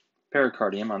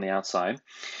pericardium on the outside,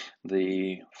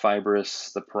 the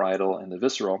fibrous, the parietal, and the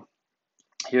visceral.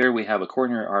 Here we have a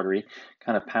coronary artery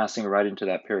kind of passing right into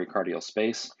that pericardial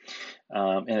space,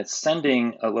 and it's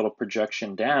sending a little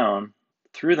projection down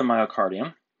through the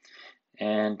myocardium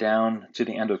and down to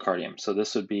the endocardium. So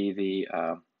this would be the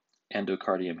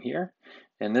endocardium here,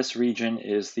 and this region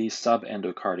is the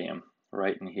subendocardium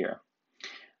right in here.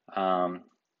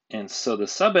 And so the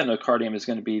subendocardium is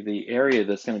going to be the area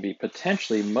that's going to be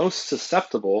potentially most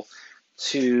susceptible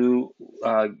to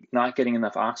not getting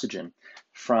enough oxygen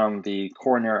from the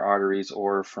coronary arteries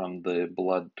or from the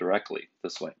blood directly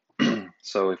this way.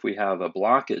 So if we have a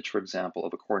blockage, for example,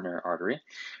 of a coronary artery,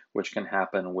 which can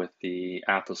happen with the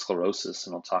atherosclerosis,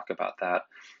 and we'll talk about that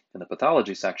in the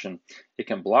pathology section, it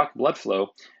can block blood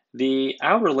flow. The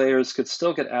outer layers could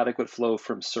still get adequate flow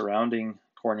from surrounding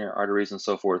coronary arteries and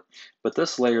so forth, but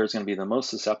this layer is going to be the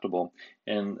most susceptible,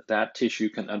 and that tissue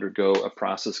can undergo a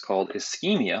process called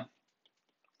ischemia.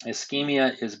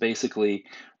 Ischemia is basically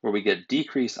where we get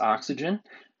decreased oxygen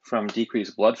from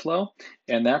decreased blood flow,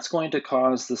 and that's going to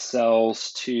cause the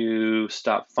cells to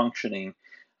stop functioning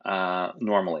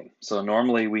normally. So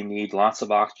normally we need lots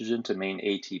of oxygen to maintain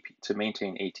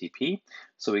ATP,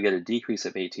 so we get a decrease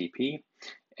of ATP,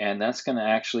 and that's going to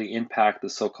actually impact the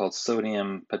so-called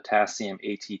sodium-potassium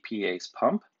ATPase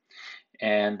pump,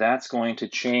 and that's going to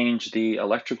change the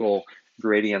electrical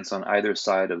gradients on either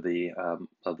side of the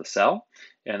cell,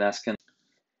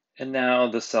 and now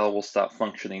the cell will stop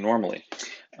functioning normally.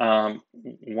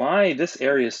 Why this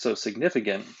area is so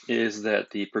significant is that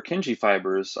the Purkinje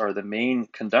fibers are the main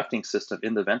conducting system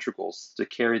in the ventricles to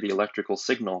carry the electrical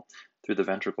signal through the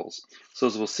ventricles. So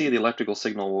as we'll see, the electrical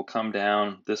signal will come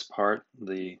down this part,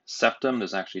 the septum.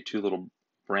 There's actually two little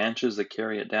branches that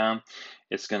carry it down.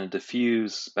 It's going to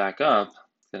diffuse back up,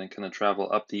 then it's going to travel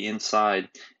up the inside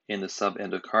in the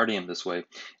subendocardium this way.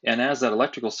 And as that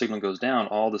electrical signal goes down,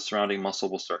 all the surrounding muscle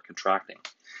will start contracting.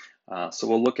 So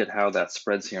we'll look at how that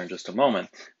spreads here in just a moment,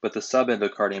 but the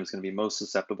subendocardium is going to be most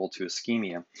susceptible to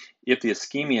ischemia. If the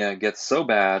ischemia gets so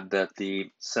bad that the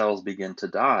cells begin to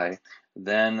die,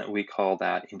 then we call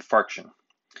that infarction.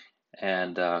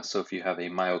 And so if you have a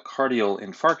myocardial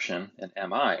infarction, an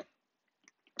MI,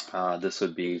 this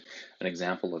would be an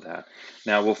example of that.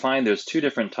 Now we'll find there's two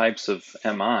different types of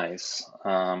MIs.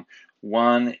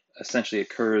 One essentially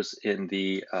occurs in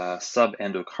the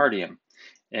subendocardium,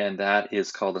 and that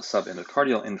is called a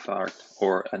subendocardial infarct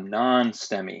or a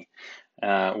non-STEMI.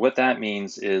 What that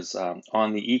means is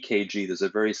on the EKG, there's a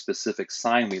very specific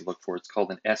sign we look for. It's called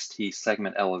an ST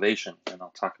segment elevation, and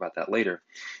I'll talk about that later.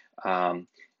 And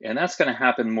that's going to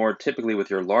happen more typically with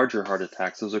your larger heart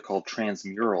attacks. Those are called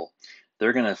transmural.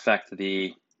 They're going to affect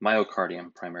the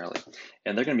myocardium primarily.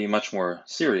 And they're going to be much more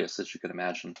serious, as you can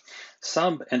imagine.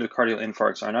 Some endocardial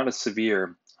infarcts are not as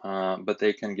severe, but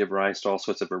they can give rise to all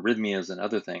sorts of arrhythmias and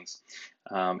other things.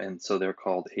 And so they're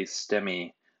called a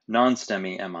STEMI,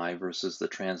 non-STEMI MI, versus the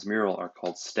transmural are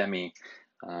called STEMI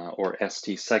or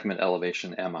ST segment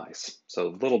elevation MIs. So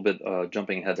a little bit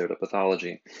jumping ahead there to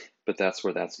pathology, but that's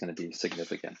where that's going to be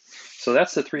significant. So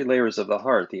that's the three layers of the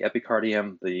heart: the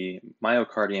epicardium, the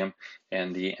myocardium,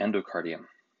 and the endocardium.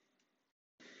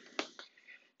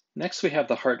 Next, we have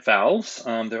the heart valves.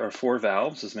 There are 4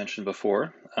 valves, as mentioned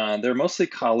before. They're mostly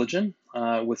collagen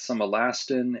with some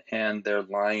elastin, and they're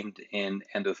lined in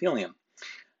endothelium.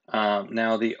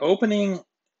 Now, the opening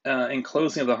and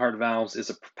closing of the heart valves is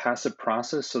a passive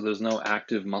process, so there's no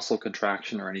active muscle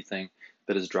contraction or anything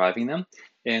that is driving them.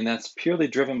 And that's purely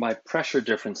driven by pressure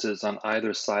differences on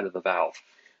either side of the valve.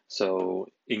 So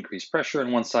increased pressure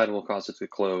on one side will cause it to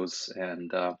close,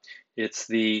 and it's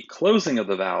the closing of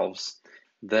the valves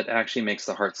that actually makes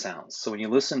the heart sounds. So when you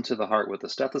listen to the heart with a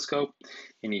stethoscope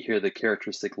and you hear the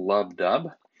characteristic lub dub,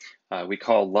 we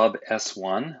call lub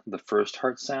S1 the first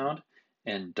heart sound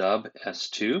and dub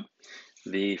S2.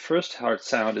 The first heart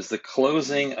sound is the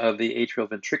closing of the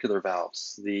atrioventricular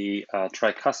valves, the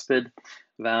tricuspid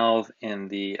valve and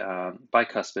the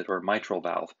bicuspid or mitral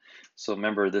valve. So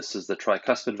remember, this is the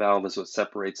tricuspid valve is what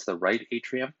separates the right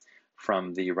atrium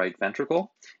from the right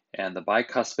ventricle, and the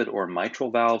bicuspid or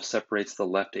mitral valve separates the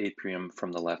left atrium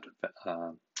from the left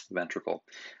ventricle.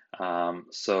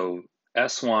 So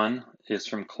S1 is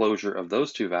from closure of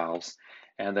those 2 valves,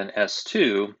 and then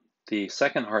S2, the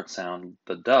second heart sound,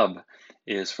 the dub,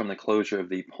 is from the closure of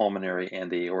the pulmonary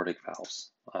and the aortic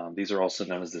valves. These are also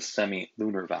known as the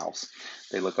semi-lunar valves.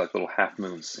 They look like little half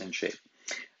moons in shape.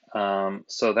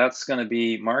 So that's going to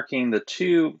be marking the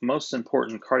 2 most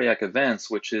important cardiac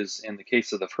events, which is in the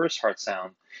case of the first heart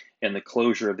sound and the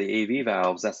closure of the AV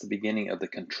valves, that's the beginning of the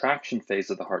contraction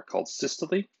phase of the heart called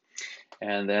systole.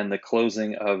 And then the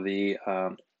closing of the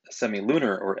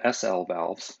semi-lunar or SL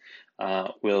valves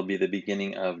will be the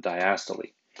beginning of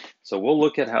diastole. So we'll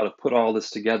look at how to put all this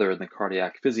together in the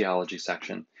cardiac physiology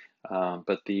section.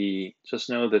 But just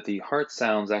know that the heart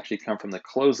sounds actually come from the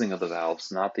closing of the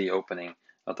valves, not the opening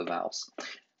of the valves.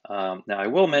 Now, I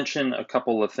will mention a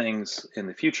couple of things in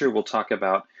the future. We'll talk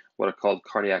about what are called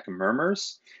cardiac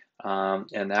murmurs,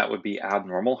 and that would be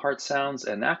abnormal heart sounds,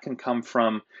 and that can come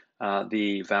from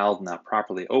the valve not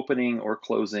properly opening or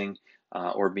closing,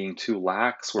 or being too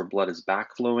lax, where blood is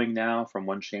backflowing now from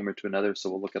one chamber to another. So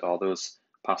we'll look at all those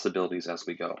possibilities as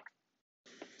we go.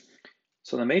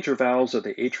 So the major valves are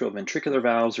the atrioventricular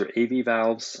valves or AV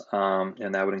valves,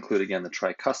 and that would include, again, the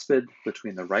tricuspid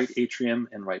between the right atrium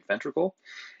and right ventricle.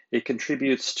 It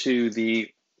contributes to the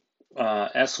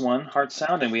S1 heart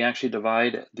sound, and we actually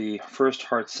divide the first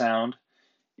heart sound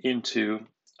into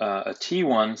a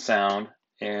T1 sound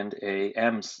and a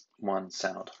M1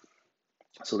 sound.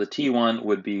 So the T1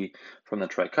 would be from the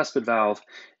tricuspid valve,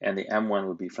 and the M1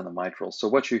 would be from the mitral. So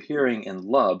what you're hearing in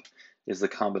lub is the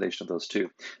combination of those 2.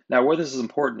 Now, where this is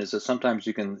important is that sometimes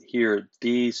you can hear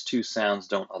these 2 sounds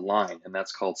don't align, and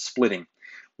that's called splitting,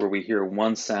 where we hear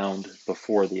one sound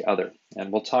before the other.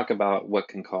 And we'll talk about what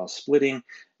can cause splitting.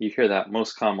 You hear that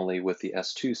most commonly with the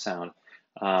S2 sound,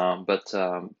 but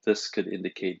this could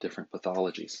indicate different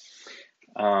pathologies.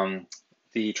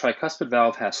 The tricuspid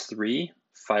valve has 3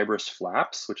 fibrous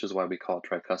flaps, which is why we call it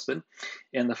tricuspid.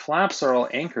 And the flaps are all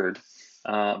anchored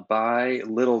by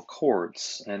little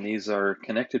cords, and these are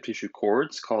connective tissue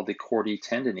cords called the chordae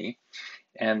tendineae,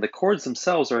 and the cords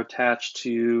themselves are attached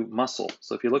to muscle.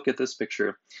 So if you look at this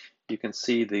picture, you can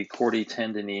see the chordae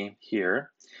tendineae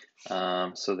here.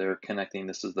 So they're connecting,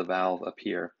 this is the valve up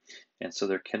here, and so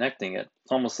they're connecting it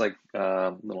almost like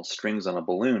little strings on a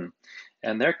balloon,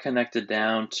 and they're connected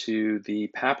down to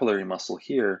the papillary muscle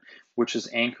here, which is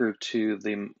anchored to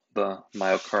the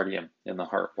myocardium in the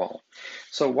heart wall.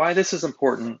 So why this is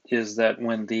important is that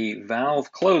when the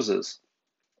valve closes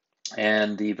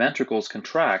and the ventricles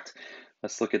contract,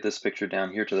 let's look at this picture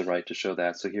down here to the right to show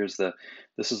that. So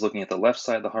this is looking at the left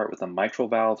side of the heart with the mitral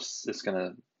valves. It's going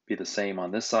to be the same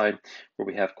on this side, where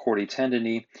we have chordae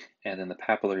tendineae and then the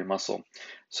papillary muscle.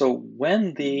 So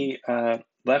when the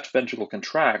left ventricle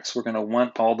contracts, we're going to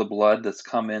want all the blood that's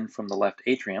come in from the left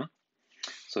atrium.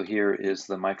 So here is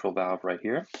the mitral valve right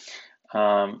here.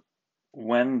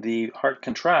 When the heart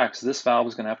contracts, this valve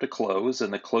is going to have to close,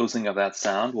 and the closing of that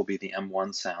sound will be the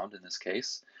M1 sound in this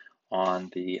case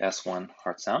on the S1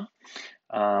 heart sound.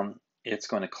 It's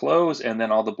going to close, and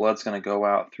then all the blood's going to go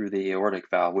out through the aortic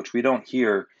valve, which we don't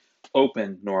hear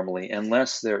open normally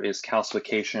unless there is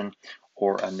calcification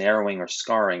or a narrowing or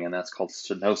scarring, and that's called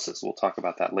stenosis. We'll talk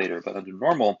about that later. But under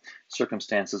normal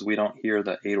circumstances, we don't hear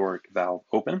the aortic valve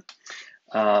open,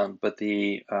 but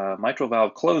the mitral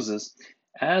valve closes.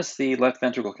 As the left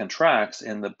ventricle contracts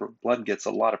and the blood gets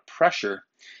a lot of pressure,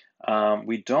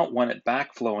 we don't want it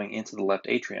backflowing into the left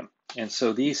atrium. And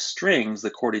so these strings, the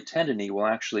chordae tendineae, will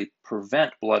actually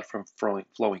prevent blood from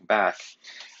flowing back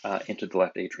into the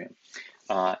left atrium.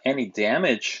 Any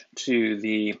damage to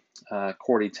the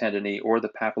chordae tendineae or the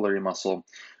papillary muscle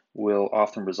will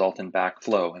often result in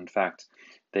backflow. In fact,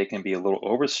 they can be a little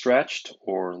overstretched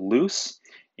or loose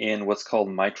in what's called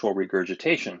mitral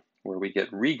regurgitation, where we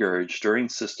get regurg during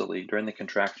systole, during the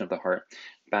contraction of the heart,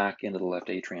 back into the left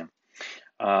atrium.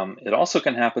 It also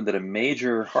can happen that a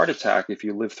major heart attack, if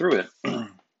you live through it,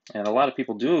 and a lot of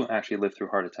people do actually live through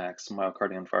heart attacks,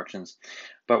 myocardial infarctions.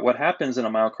 But what happens in a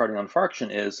myocardial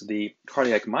infarction is the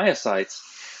cardiac myocytes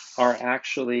are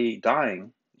actually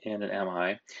dying in an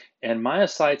MI, and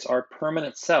myocytes are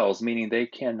permanent cells, meaning they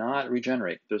cannot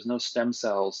regenerate. There's no stem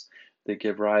cells that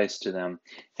give rise to them.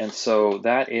 And so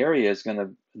that area is going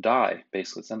to die,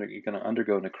 basically. It's going to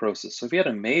undergo necrosis. So if you had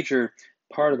a major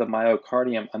part of the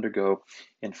myocardium undergo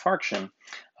infarction,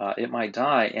 it might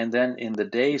die. And then in the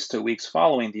days to weeks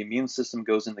following, the immune system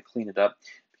goes in to clean it up,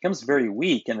 becomes very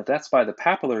weak. And if that's by the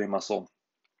papillary muscle,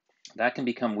 that can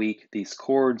become weak. These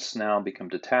cords now become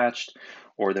detached,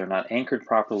 or they're not anchored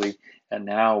properly. And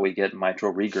now we get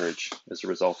mitral regurg as a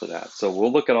result of that. So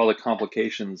we'll look at all the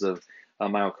complications of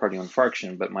myocardial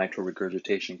infarction, but mitral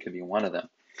regurgitation can be one of them.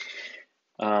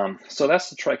 So that's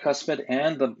the tricuspid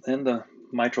and the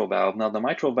mitral valve. Now, the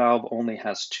mitral valve only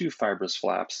has two fibrous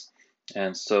flaps,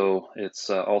 and so it's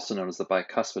also known as the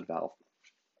bicuspid valve.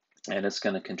 And it's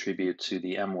going to contribute to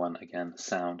the M1, again,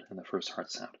 sound in the first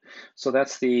heart sound. So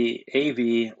that's the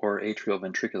AV or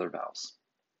atrioventricular valves.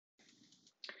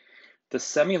 The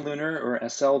semilunar or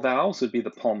SL valves would be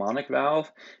the pulmonic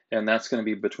valve, and that's going to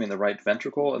be between the right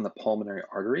ventricle and the pulmonary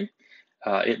artery.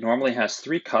 It normally has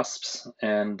three cusps,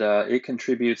 and it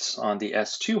contributes on the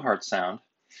S2 heart sound.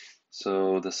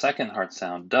 So the second heart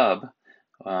sound, dub,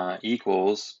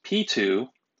 equals P2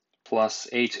 plus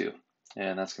A2.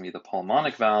 And that's going to be the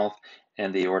pulmonic valve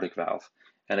and the aortic valve.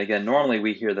 And again, normally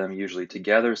we hear them usually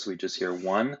together, so we just hear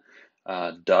one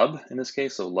dub in this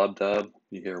case, so lub dub,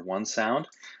 you hear one sound,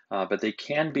 but they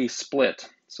can be split.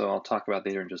 So I'll talk about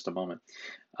later in just a moment.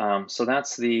 So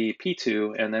that's the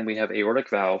P2, and then we have aortic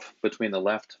valve between the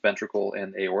left ventricle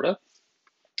and aorta.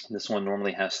 This one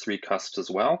normally has three cusps as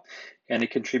well, and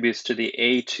it contributes to the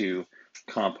A2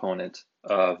 component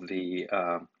of the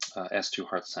S2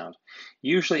 heart sound.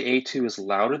 Usually A2 is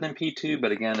louder than P2,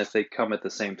 but again, if they come at the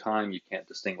same time, you can't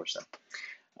distinguish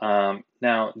them.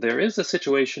 Now, there is a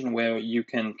situation where you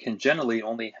can congenitally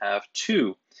only have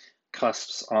two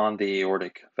cusps on the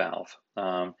aortic valve.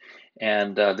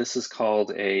 This is called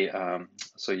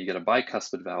so you get a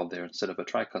bicuspid valve there instead of a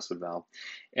tricuspid valve.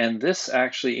 And this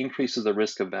actually increases the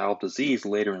risk of valve disease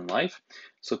later in life.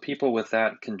 So people with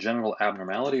that congenital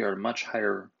abnormality are much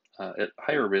higher at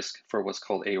higher risk for what's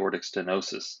called aortic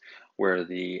stenosis, where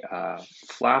the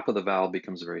flap of the valve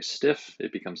becomes very stiff,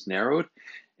 it becomes narrowed,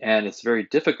 and it's very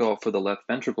difficult for the left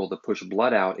ventricle to push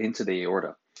blood out into the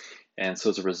aorta. And so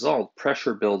as a result,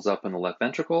 pressure builds up in the left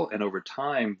ventricle, and over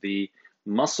time, the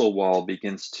muscle wall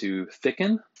begins to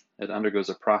thicken. It undergoes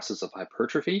a process of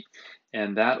hypertrophy,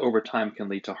 and that over time can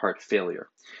lead to heart failure.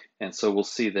 And so we'll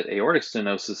see that aortic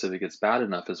stenosis, if it gets bad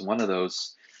enough, is one of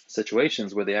those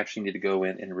situations where they actually need to go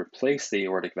in and replace the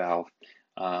aortic valve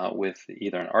with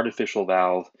either an artificial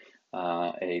valve,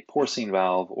 a porcine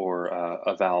valve, or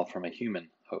a valve from a human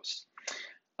host.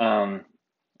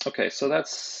 Okay, so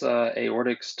that's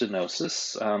aortic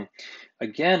stenosis.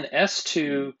 Again,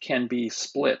 S2 can be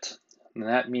split, and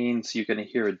that means you're going to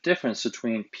hear a difference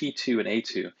between P2 and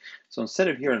A2. So instead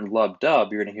of hearing lub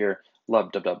dub, you're going to hear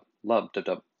lub dub dub, lub dub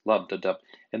dub, lub dub dub.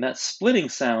 And that splitting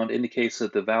sound indicates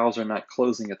that the valves are not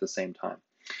closing at the same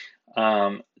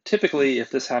time. Typically,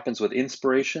 if this happens with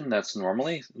inspiration, that's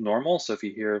normally normal. So if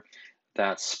you hear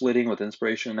that splitting with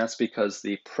inspiration, that's because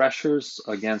the pressures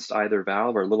against either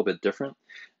valve are a little bit different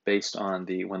based on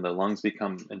when the lungs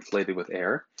become inflated with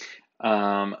air.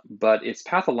 But it's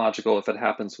pathological if it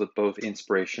happens with both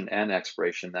inspiration and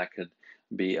expiration. That could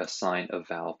be a sign of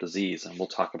valve disease, and we'll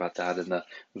talk about that in the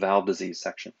valve disease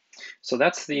section. So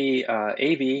that's the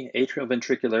AV,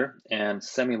 atrioventricular, and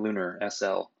semilunar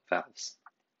SL valves.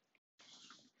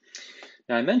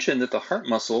 Now, I mentioned that the heart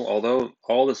muscle, although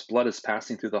all this blood is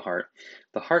passing through the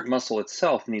heart muscle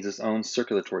itself needs its own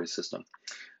circulatory system.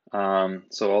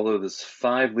 So although this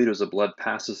 5 liters of blood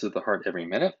passes through the heart every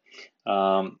minute,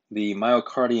 the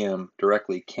myocardium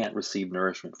directly can't receive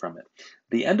nourishment from it.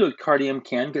 The endocardium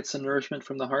can get some nourishment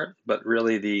from the heart, but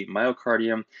really the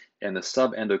myocardium and the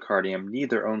subendocardium need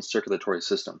their own circulatory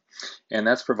system, and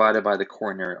that's provided by the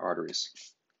coronary arteries.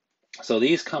 So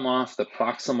these come off the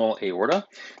proximal aorta,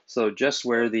 so just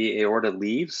where the aorta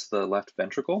leaves the left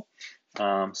ventricle.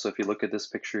 So if you look at this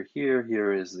picture here,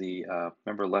 here is the,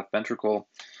 remember, left ventricle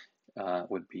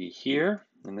would be here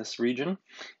in this region,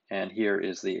 and here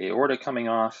is the aorta coming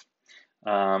off.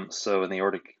 So the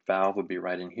aortic valve would be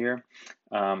right in here.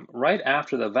 Right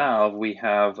after the valve, we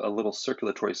have a little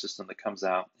circulatory system that comes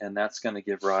out, and that's going to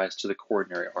give rise to the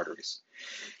coronary arteries.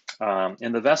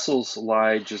 And the vessels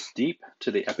lie just deep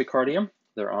to the epicardium.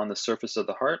 They're on the surface of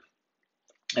the heart,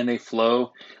 and they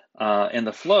flow. And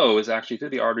the flow is actually through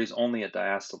the arteries only at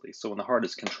diastole. So when the heart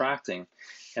is contracting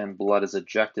and blood is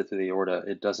ejected through the aorta,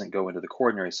 it doesn't go into the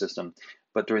coronary system.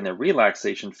 But during the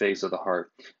relaxation phase of the heart,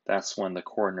 that's when the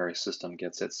coronary system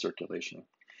gets its circulation.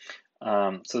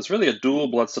 So it's really a dual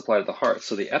blood supply to the heart.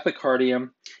 So the epicardium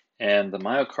and the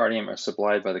myocardium are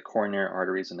supplied by the coronary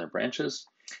arteries and their branches,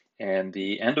 and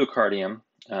the endocardium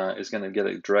is going to get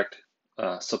a direct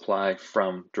supply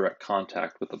from direct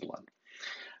contact with the blood.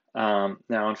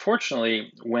 Now,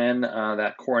 unfortunately, when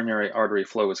that coronary artery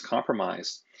flow is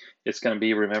compromised, it's going to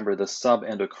be, remember, the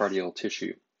subendocardial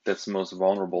tissue that's most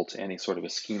vulnerable to any sort of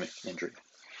ischemic injury.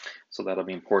 So that'll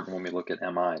be important when we look at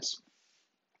MIs.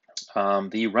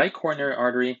 The right coronary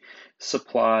artery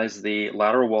supplies the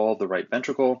lateral wall of the right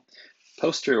ventricle,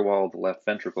 posterior wall of the left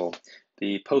ventricle,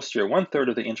 the posterior 1/3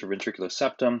 of the interventricular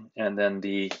septum, and then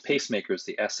the pacemakers,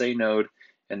 the SA node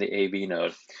and the AV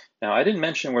node. Now, I didn't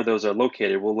mention where those are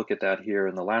located. We'll look at that here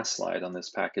in the last slide on this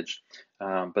package,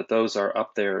 but those are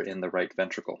up there in the right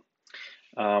ventricle.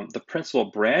 The principal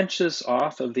branches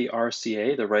off of the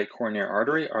RCA, the right coronary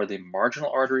artery, are the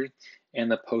marginal artery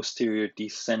and the posterior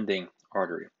descending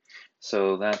artery.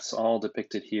 So that's all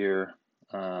depicted here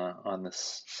on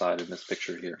this side in this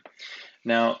picture here.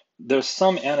 Now, there's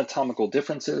some anatomical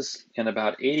differences. In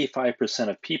about 85%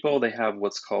 of people, they have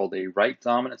what's called a right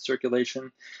dominant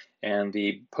circulation, and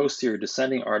the posterior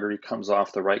descending artery comes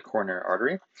off the right coronary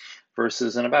artery,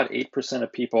 versus in about 8%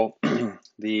 of people,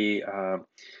 they're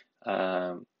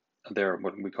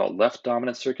what we call left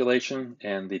dominant circulation,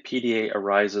 and the PDA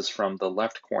arises from the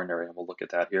left coronary, and we'll look at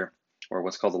that here, or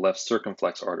what's called the left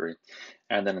circumflex artery.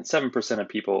 And then in 7% of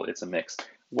people, it's a mix.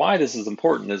 Why this is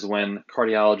important is when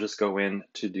cardiologists go in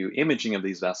to do imaging of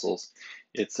these vessels,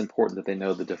 it's important that they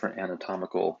know the different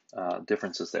anatomical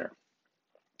differences there.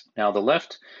 Now, the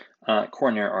left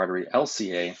coronary artery,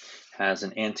 LCA, has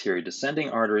an anterior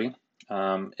descending artery,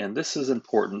 and this is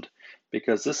important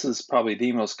because this is probably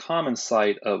the most common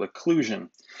site of occlusion.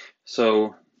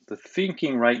 So the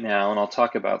thinking right now, and I'll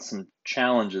talk about some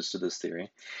challenges to this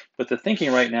theory, but the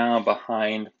thinking right now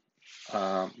behind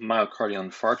myocardial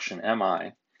infarction,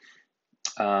 MI,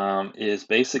 is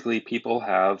basically people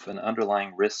have an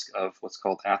underlying risk of what's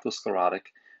called atherosclerotic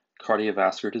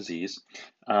cardiovascular disease.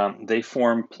 They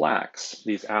form plaques,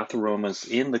 these atheromas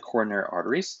in the coronary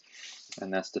arteries,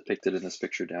 and that's depicted in this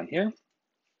picture down here.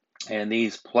 And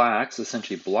these plaques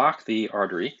essentially block the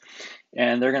artery,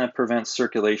 and they're going to prevent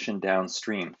circulation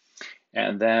downstream.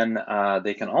 And then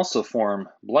they can also form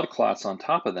blood clots on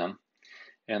top of them,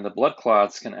 and the blood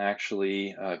clots can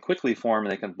actually quickly form,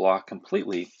 and they can block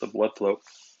completely the blood flow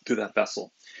through that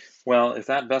vessel. Well, if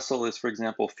that vessel is, for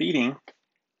example, feeding,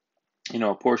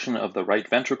 a portion of the right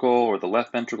ventricle or the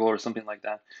left ventricle or something like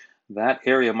that, that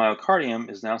area of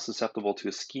myocardium is now susceptible to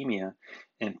ischemia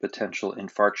and potential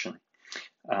infarction.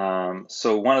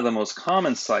 So one of the most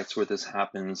common sites where this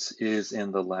happens is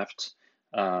in the left,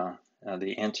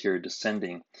 the anterior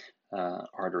descending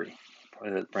artery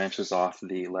that branches off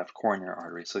the left coronary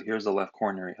artery. So here's the left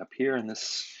coronary up here in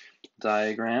this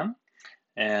diagram,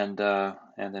 and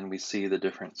then we see the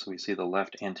difference. We see the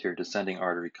left anterior descending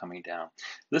artery coming down.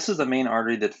 This is the main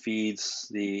artery that feeds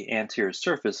the anterior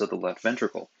surface of the left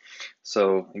ventricle.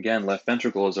 So again, left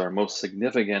ventricle is our most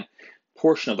significant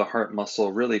portion of the heart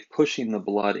muscle, really pushing the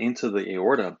blood into the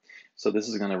aorta. So this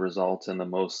is going to result in the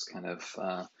most kind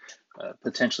of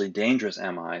potentially dangerous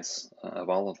MIs of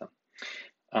all of them.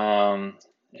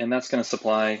 And that's going to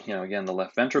supply, again, the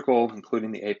left ventricle,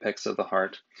 including the apex of the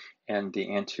heart, and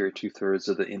the anterior 2/3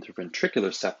 of the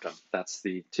interventricular septum. That's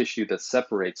the tissue that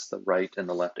separates the right and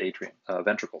the left atrium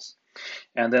ventricles.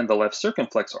 And then the left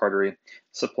circumflex artery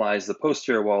supplies the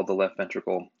posterior wall of the left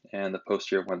ventricle and the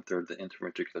posterior 1/3 the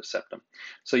interventricular septum.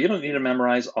 So you don't need to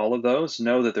memorize all of those.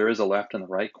 Know that there is a left and the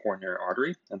right coronary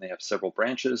artery, and they have several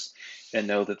branches, and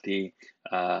know that the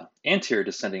anterior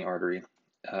descending artery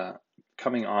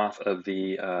coming off of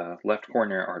the left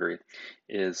coronary artery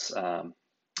is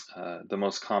the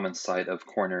most common site of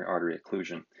coronary artery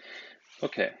occlusion.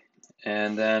 Okay,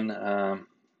 and then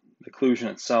the occlusion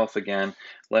itself, again,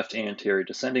 left anterior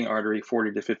descending artery,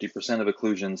 40 to 50% of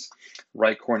occlusions,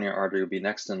 right coronary artery will be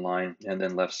next in line, and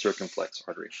then left circumflex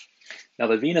artery. Now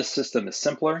the venous system is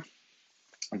simpler.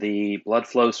 The blood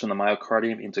flows from the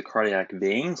myocardium into cardiac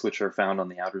veins, which are found on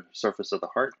the outer surface of the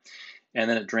heart, and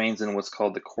then it drains in what's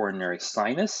called the coronary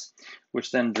sinus,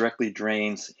 which then directly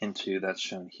drains into, that's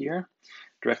shown here,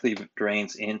 directly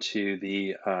drains into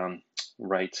the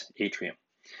right atrium.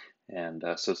 And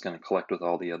so it's going to collect with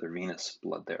all the other venous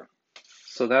blood there.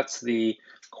 So that's the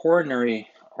coronary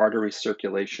artery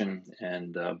circulation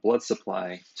and blood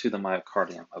supply to the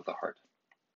myocardium of the heart.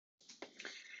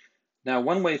 Now,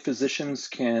 one way physicians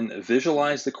can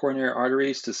visualize the coronary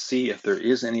arteries to see if there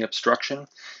is any obstruction in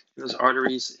those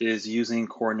arteries is using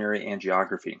coronary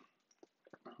angiography.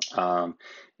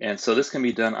 And so this can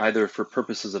be done either for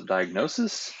purposes of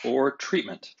diagnosis or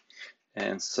treatment.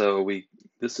 And so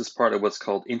this is part of what's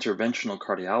called interventional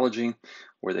cardiology,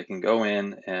 where they can go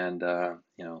in and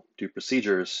do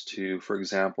procedures to, for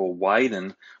example,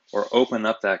 widen or open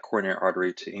up that coronary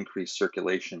artery to increase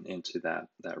circulation into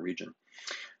that region.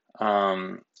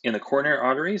 In the coronary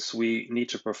arteries, we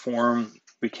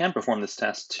can perform this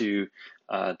test to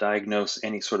diagnose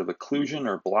any sort of occlusion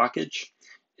or blockage,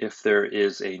 if there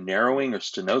is a narrowing or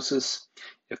stenosis,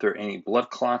 if there are any blood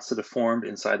clots that have formed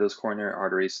inside those coronary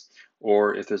arteries,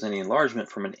 or if there's any enlargement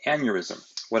from an aneurysm.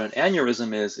 What an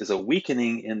aneurysm is a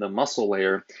weakening in the muscle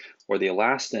layer or the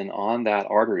elastin on that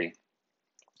artery,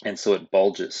 and so it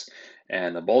bulges,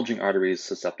 and the bulging artery is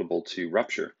susceptible to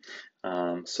rupture.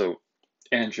 So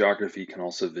angiography can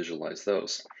also visualize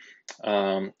those.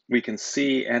 We can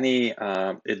see any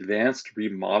advanced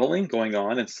remodeling going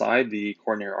on inside the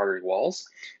coronary artery walls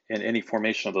and any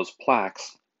formation of those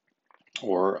plaques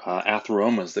or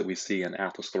atheromas that we see in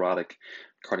atherosclerotic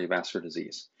cardiovascular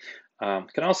disease.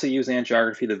 Can also use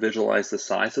angiography to visualize the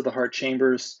size of the heart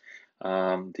chambers,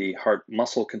 the heart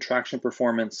muscle contraction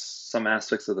performance, some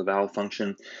aspects of the valve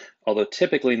function, although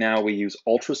typically now we use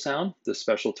ultrasound, the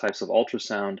special types of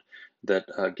ultrasound that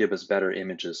give us better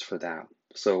images for that.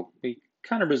 So we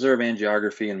kind of reserve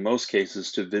angiography in most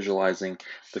cases to visualizing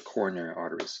the coronary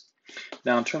arteries.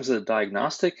 Now, in terms of the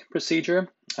diagnostic procedure,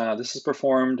 this is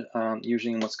performed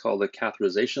usually in what's called a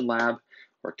catheterization lab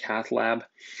or cath lab,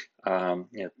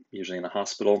 usually in a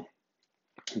hospital.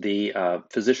 The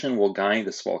physician will guide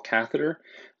a small catheter,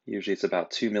 usually it's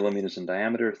about 2 millimeters in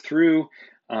diameter, through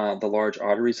the large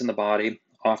arteries in the body,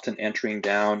 often entering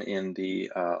down in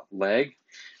the leg.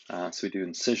 So we do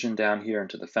incision down here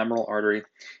into the femoral artery,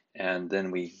 and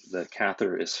then the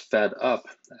catheter is fed up,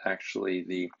 actually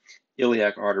the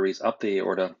iliac arteries up the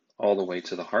aorta all the way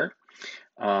to the heart.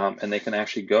 And they can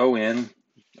actually go in,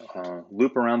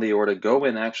 loop around the aorta, go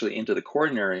in actually into the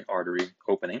coronary artery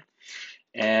opening.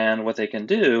 And what they can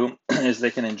do is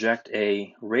they can inject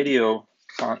a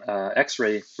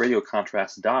X-ray radio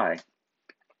contrast dye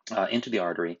into the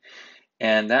artery.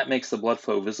 And that makes the blood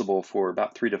flow visible for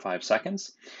about 3 to 5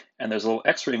 seconds. And there's a little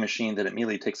X-ray machine that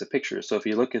immediately takes a picture. So if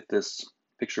you look at this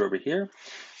picture over here,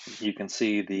 you can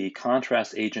see the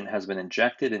contrast agent has been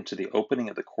injected into the opening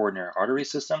of the coronary artery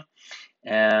system.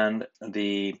 And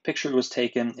the picture was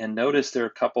taken, and notice there are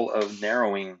a couple of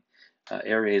narrowing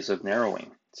areas of narrowing.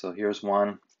 So here's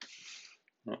one.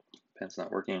 Oh, pen's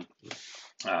not working.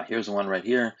 Here's one right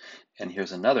here, and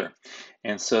here's another.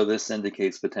 And so this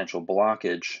indicates potential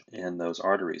blockage in those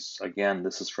arteries. Again,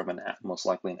 this is from most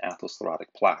likely an atherosclerotic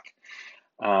plaque.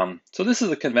 So this is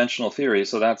a conventional theory.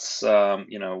 So that's,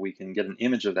 we can get an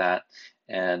image of that,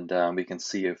 and we can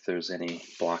see if there's any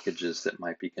blockages that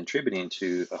might be contributing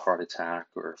to a heart attack,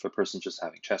 or if a person's just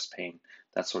having chest pain,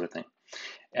 that sort of thing.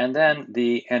 And then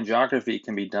the angiography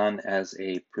can be done as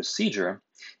a procedure,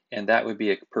 and that would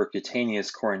be a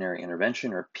percutaneous coronary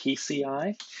intervention, or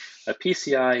PCI. A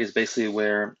PCI is basically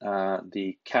where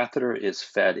the catheter is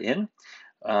fed in,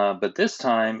 but this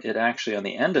time it actually, on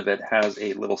the end of it, has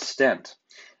a little stent.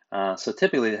 So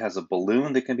typically it has a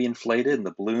balloon that can be inflated, and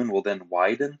the balloon will then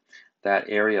widen that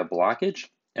area of blockage,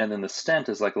 and then the stent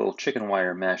is like a little chicken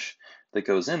wire mesh that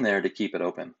goes in there to keep it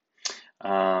open.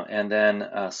 And then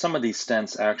some of these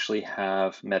stents actually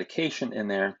have medication in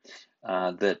there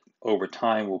that over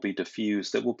time will be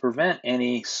diffused that will prevent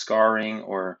any scarring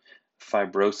or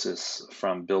fibrosis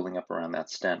from building up around that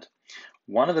stent.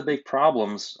 One of the big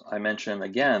problems I mentioned,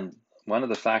 again, one of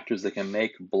the factors that can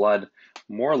make blood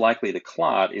more likely to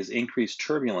clot is increased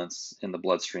turbulence in the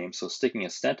bloodstream. So sticking a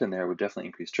stent in there would definitely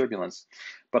increase turbulence.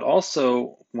 But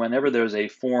also, whenever there's a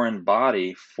foreign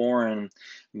body, foreign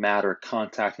matter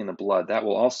contacting the blood, that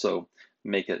will also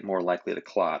make it more likely to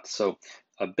clot. So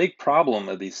a big problem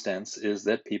of these stents is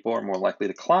that people are more likely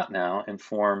to clot now and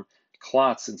form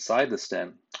clots inside the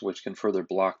stent, which can further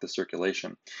block the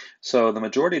circulation. So the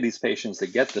majority of these patients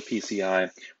that get the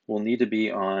PCI will need to be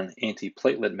on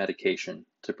antiplatelet medication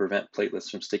to prevent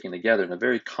platelets from sticking together. And a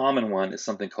very common one is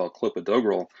something called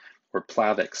clopidogrel or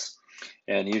Plavix.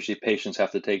 And usually patients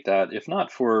have to take that, if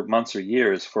not for months or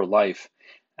years, for life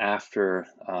after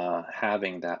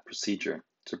having that procedure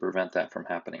to prevent that from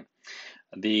happening.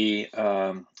 The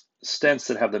stents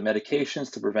that have the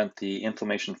medications to prevent the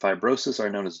inflammation fibrosis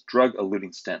are known as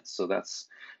drug-eluting stents. So that's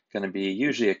going to be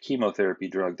usually a chemotherapy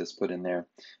drug that's put in there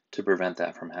to prevent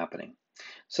that from happening.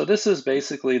 So this is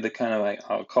basically the kind of,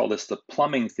 I'll call this the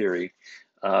plumbing theory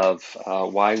of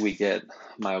why we get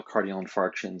myocardial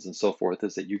infarctions and so forth,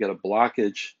 is that you get a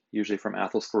blockage, usually from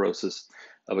atherosclerosis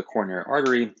of a coronary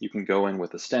artery. You can go in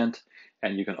with a stent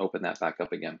and you can open that back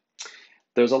up again.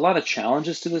 There's a lot of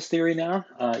challenges to this theory now.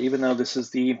 Even though this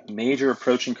is the major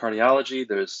approach in cardiology,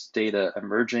 there's data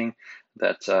emerging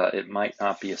that it might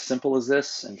not be as simple as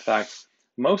this. In fact,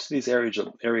 most of these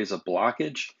areas of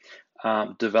blockage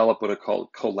develop what are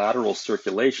called collateral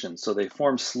circulation. So they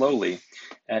form slowly,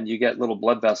 and you get little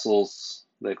blood vessels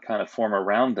that kind of form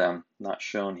around them, not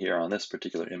shown here on this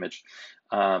particular image,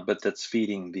 but that's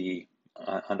feeding the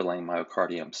underlying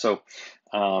myocardium. So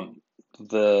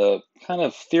the kind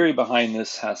of theory behind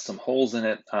this has some holes in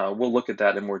it. We'll look at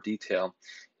that in more detail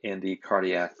in the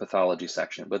cardiac pathology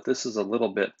section, but this is a little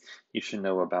bit you should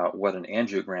know about what an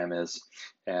angiogram is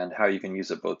and how you can use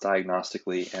it both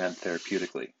diagnostically and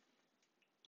therapeutically.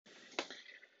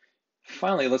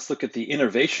 Finally, let's look at the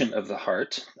innervation of the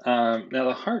heart. Now,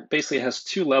 the heart basically has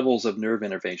two levels of nerve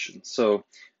innervation. So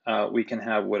we can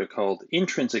have what are called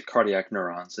intrinsic cardiac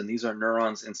neurons, and these are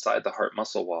neurons inside the heart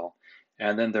muscle wall.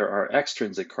 And then there are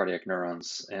extrinsic cardiac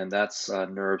neurons, and that's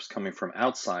nerves coming from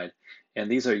outside.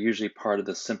 And these are usually part of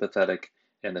the sympathetic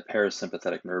and the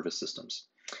parasympathetic nervous systems.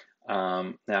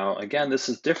 Now, again, this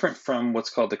is different from what's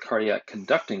called the cardiac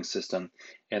conducting system,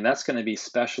 and that's going to be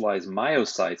specialized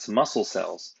myocytes, muscle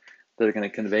cells, that are going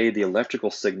to convey the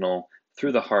electrical signal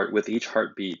through the heart with each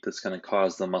heartbeat that's going to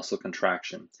cause the muscle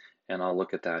contraction. And I'll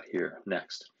look at that here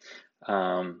next.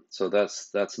 So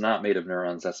that's not made of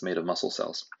neurons, that's made of muscle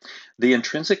cells. The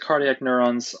intrinsic cardiac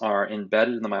neurons are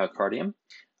embedded in the myocardium.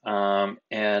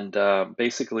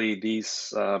 Basically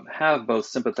these have both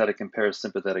sympathetic and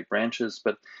parasympathetic branches,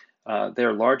 but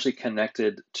they're largely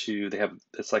connected to,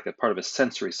 it's like a part of a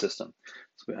sensory system.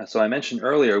 So I mentioned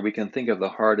earlier, we can think of the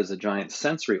heart as a giant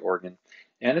sensory organ,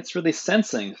 and it's really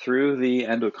sensing through the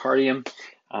endocardium,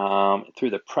 through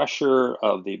the pressure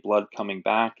of the blood coming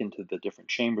back into the different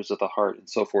chambers of the heart and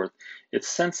so forth. It's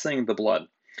sensing the blood,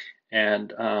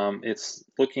 and it's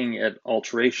looking at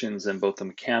alterations in both the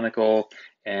mechanical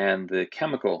and the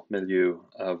chemical milieu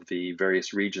of the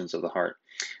various regions of the heart.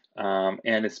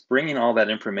 And it's bringing all that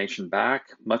information back,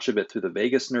 much of it through the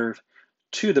vagus nerve,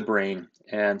 to the brain,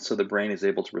 and so the brain is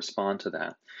able to respond to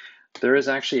that. There is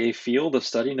actually a field of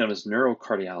study known as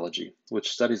neurocardiology,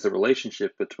 which studies the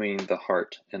relationship between the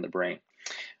heart and the brain.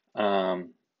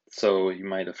 So you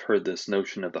might have heard this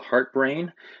notion of the heart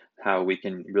brain, how we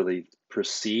can really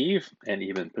perceive and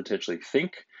even potentially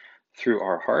think through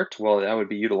our heart. Well, that would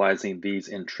be utilizing these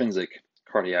intrinsic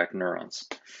cardiac neurons.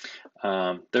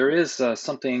 There is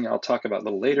something I'll talk about a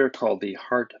little later called the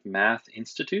Heart Math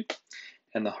Institute.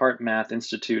 And the Heart Math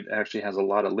Institute actually has a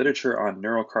lot of literature on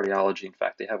neurocardiology. In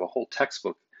fact, they have a whole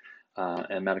textbook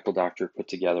a medical doctor put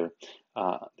together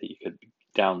that you could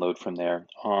download from there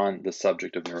on the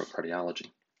subject of neurocardiology.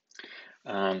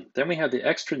 Then we have the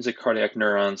extrinsic cardiac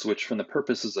neurons, which from the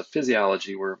purposes of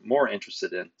physiology we're more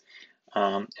interested in.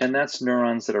 And that's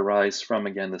neurons that arise from,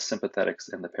 again, the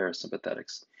sympathetics and the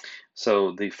parasympathetics.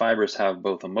 So the fibers have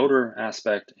both a motor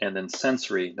aspect and then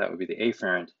sensory, that would be the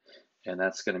afferent, and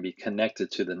that's going to be connected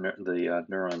to the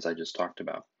neurons I just talked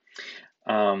about.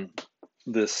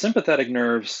 The sympathetic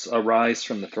nerves arise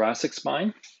from the thoracic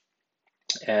spine,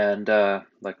 and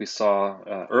like we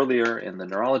saw earlier in the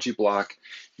neurology block,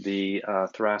 the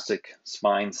thoracic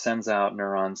spine sends out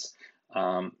neurons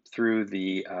through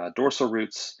the dorsal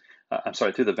roots,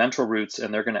 through the ventral roots,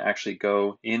 and they're going to actually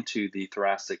go into the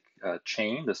thoracic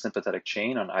chain, the sympathetic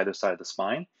chain on either side of the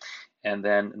spine, and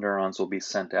then neurons will be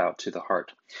sent out to the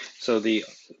heart. So the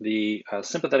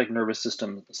sympathetic nervous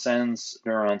system sends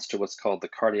neurons to what's called the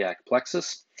cardiac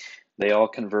plexus. They all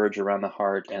converge around the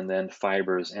heart, and then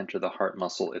fibers enter the heart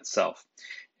muscle itself.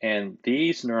 And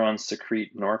these neurons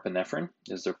secrete norepinephrine,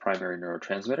 is their primary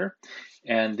neurotransmitter.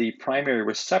 And the primary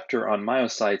receptor on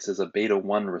myocytes is a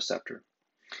beta-1 receptor.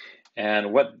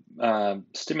 And what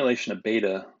stimulation of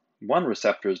beta-1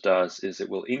 receptors does is it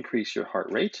will increase your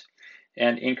heart rate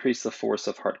and increase the force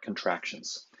of heart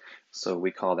contractions. So we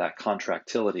call that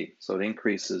contractility. So it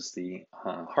increases the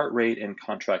heart rate and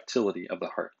contractility of the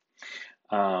heart.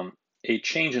 A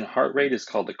change in heart rate is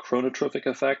called the chronotropic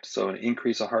effect. So an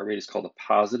increase of heart rate is called a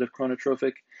positive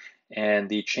chronotropic. And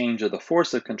the change of the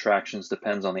force of contractions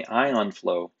depends on the ion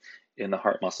flow in the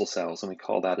heart muscle cells. And we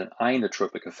call that an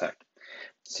inotropic effect.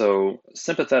 So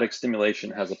sympathetic stimulation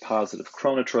has a positive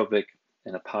chronotropic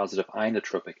and a positive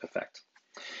inotropic effect.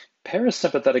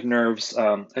 Parasympathetic nerves,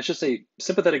 I should say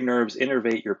sympathetic nerves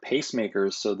innervate your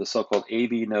pacemakers, so the so-called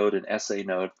AV node and SA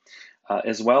node,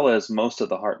 as well as most of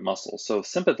the heart muscles. So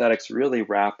sympathetics really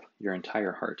wrap your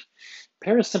entire heart.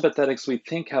 Parasympathetics, we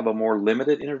think, have a more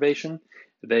limited innervation.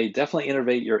 They definitely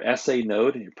innervate your SA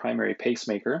node, your primary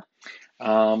pacemaker,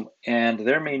 and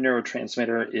their main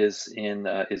neurotransmitter is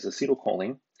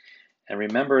acetylcholine. And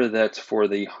remember that for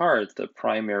the heart, the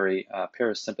primary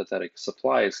parasympathetic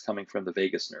supply is coming from the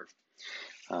vagus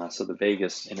nerve. So the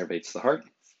vagus innervates the heart.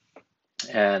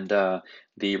 And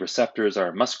the receptors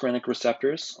are muscarinic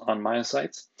receptors on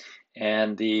myocytes.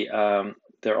 And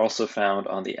they're also found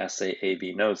on the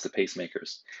SAAV nodes, the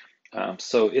pacemakers.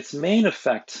 So its main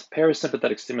effect,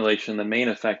 parasympathetic stimulation, the main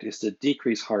effect is to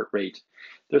decrease heart rate.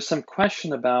 There's some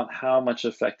question about how much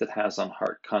effect it has on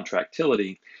heart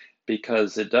contractility,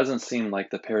 because it doesn't seem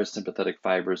like the parasympathetic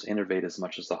fibers innervate as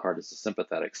much as the heart as the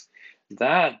sympathetics.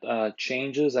 That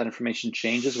information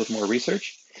changes with more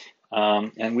research.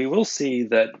 And we will see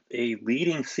that a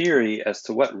leading theory as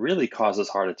to what really causes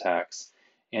heart attacks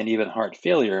and even heart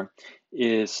failure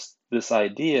is this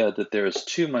idea that there is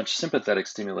too much sympathetic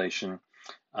stimulation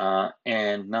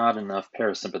and not enough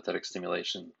parasympathetic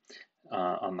stimulation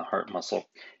on the heart muscle.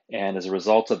 And as a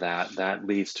result of that, that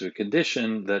leads to a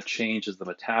condition that changes the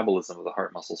metabolism of the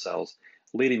heart muscle cells,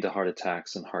 leading to heart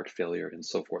attacks and heart failure and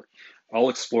so forth. I'll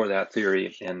explore that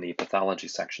theory in the pathology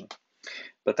section.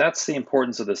 But that's the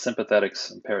importance of the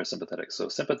sympathetics and parasympathetics. So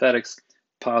sympathetics,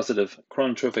 positive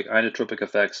chronotropic, inotropic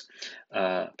effects.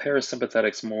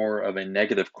 Parasympathetics, more of a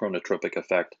negative chronotropic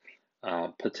effect,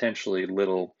 potentially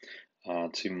little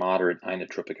to moderate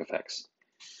inotropic effects.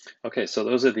 Okay, so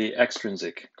those are the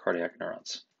extrinsic cardiac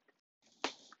neurons.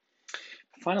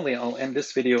 Finally, I'll end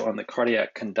this video on the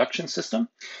cardiac conduction system.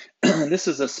 This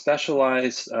is a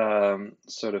specialized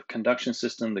sort of conduction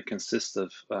system that consists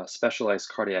of specialized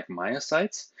cardiac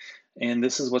myocytes. And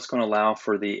this is what's going to allow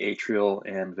for the atrial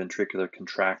and ventricular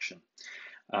contraction.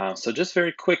 So just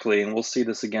very quickly, and we'll see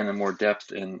this again in more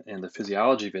depth in the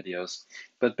physiology videos,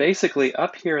 but basically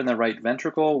up here in the right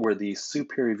ventricle where the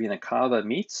superior vena cava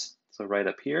meets, so right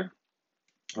up here,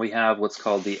 we have what's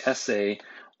called the SA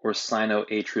or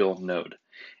sinoatrial node.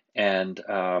 And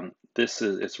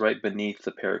it's right beneath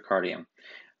the pericardium.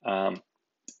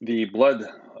 The blood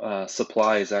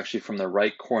supply is actually from the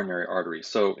right coronary artery.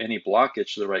 So any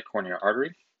blockage to the right coronary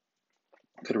artery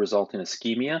could result in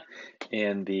ischemia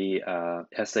in the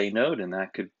SA node, and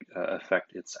that could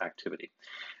affect its activity.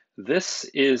 This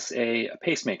is a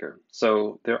pacemaker.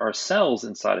 So there are cells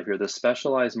inside of here, the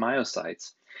specialized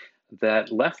myocytes,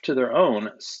 that left to their own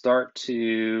start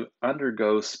to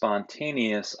undergo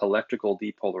spontaneous electrical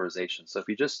depolarization. So if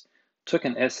you just took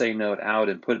an SA node out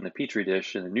and put it in a petri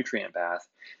dish in a nutrient bath,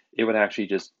 it would actually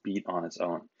just beat on its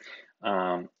own.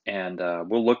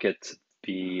 We'll look at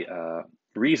the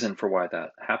reason for why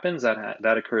that happens.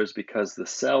 That occurs because the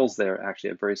cells there actually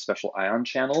have very special ion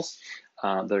channels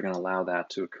that are going to allow that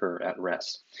to occur at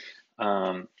rest.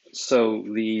 So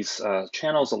these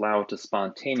channels allow it to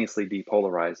spontaneously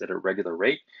depolarize at a regular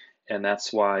rate, and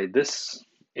that's why this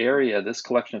area, this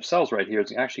collection of cells right here,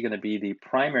 is actually going to be the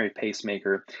primary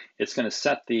pacemaker. It's going to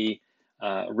set the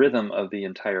rhythm of the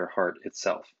entire heart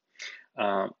itself.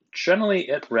 Generally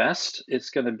at rest, it's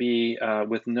going to be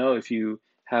if you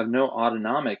have no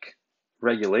autonomic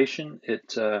regulation,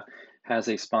 it has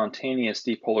a spontaneous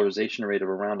depolarization rate of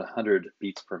around 100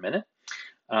 beats per minute.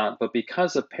 But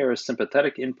because of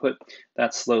parasympathetic input,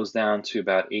 that slows down to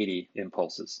about 80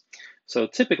 impulses. So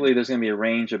typically there's going to be a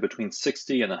range of between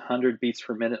 60 and 100 beats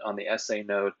per minute on the SA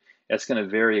node. It's going to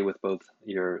vary with both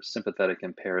your sympathetic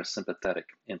and parasympathetic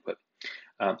input.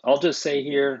 I'll just say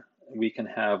here, we can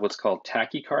have what's called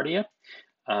tachycardia.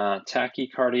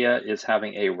 Tachycardia is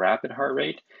having a rapid heart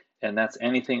rate, and that's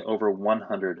anything over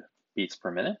 100 beats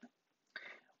per minute.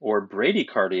 Or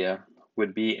bradycardia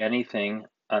would be anything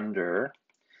under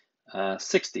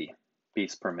 60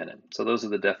 beats per minute. So those are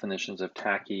the definitions of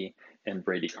tachy and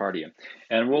bradycardia.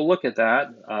 And we'll look at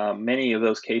that. Many of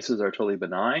those cases are totally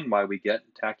benign, why we get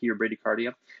tachy or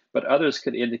bradycardia, but others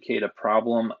could indicate a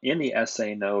problem in the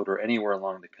SA node or anywhere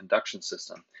along the conduction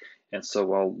system. And so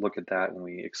we'll look at that when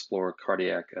we explore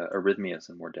cardiac arrhythmias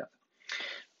in more depth.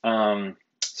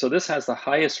 So this has the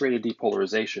highest rate of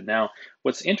depolarization. Now,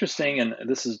 what's interesting, and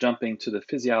this is jumping to the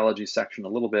physiology section a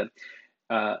little bit,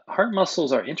 heart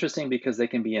muscles are interesting because they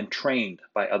can be entrained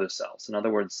by other cells. In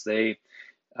other words,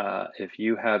 if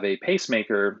you have a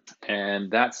pacemaker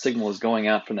and that signal is going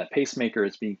out from that pacemaker,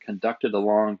 it's being conducted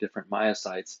along different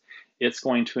myocytes, it's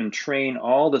going to entrain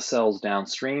all the cells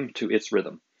downstream to its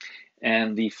rhythm.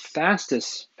 And the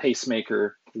fastest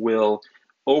pacemaker will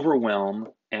overwhelm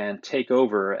and take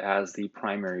over as the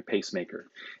primary pacemaker.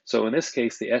 So in this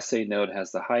case, the SA node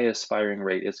has the highest firing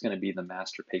rate. It's going to be the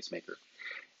master pacemaker.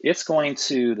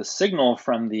 The signal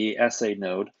from the SA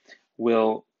node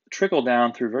will trickle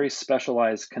down through very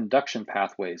specialized conduction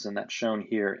pathways, and that's shown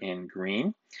here in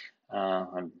green.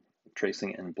 I'm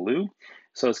tracing it in blue.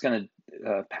 So it's going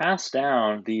to pass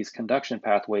down these conduction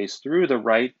pathways through the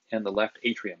right and the left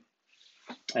atrium.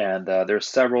 And there's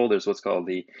several. There's what's called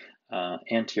the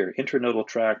anterior internodal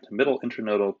tract, middle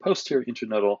internodal, posterior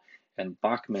internodal, and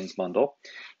Bachmann's bundle.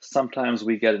 Sometimes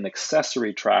we get an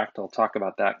accessory tract. I'll talk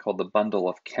about that, called the bundle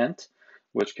of Kent,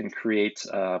 which can create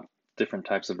different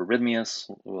types of arrhythmias.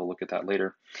 We'll look at that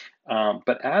later.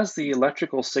 But as the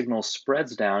electrical signal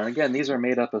spreads down, and again, these are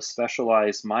made up of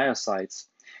specialized myocytes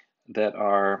that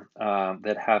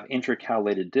have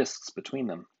intercalated discs between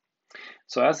them.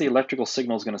 So as the electrical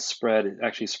signal is going to spread, it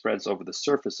actually spreads over the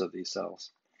surface of these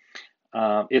cells.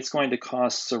 It's going to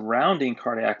cause surrounding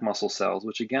cardiac muscle cells,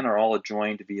 which again are all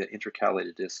adjoined via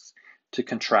intercalated discs, to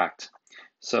contract.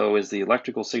 So as the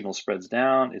electrical signal spreads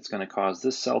down, it's going to cause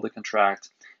this cell to contract,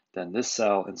 then this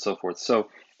cell, and so forth. So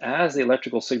as the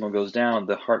electrical signal goes down,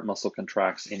 the heart muscle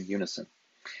contracts in unison.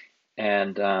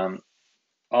 And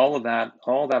all that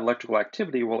electrical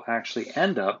activity will actually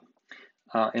end up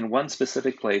in one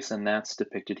specific place, and that's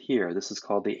depicted here. This is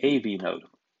called the AV node.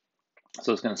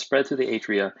 So it's going to spread through the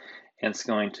atria, and it's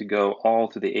going to go all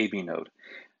to the AV node.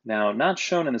 Now, not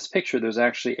shown in this picture, there's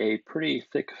actually a pretty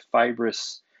thick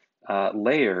fibrous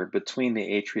layer between the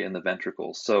atria and the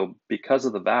ventricles. So because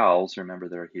of the valves, remember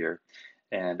they're here,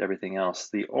 and everything else,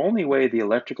 the only way the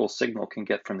electrical signal can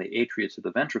get from the atria to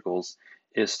the ventricles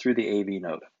is through the AV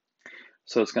node.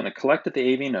 So it's going to collect at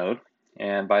the AV node,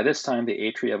 and by this time the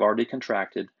atria have already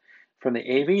contracted. From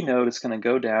the AV node, it's going to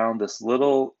go down this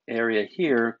little area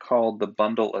here called the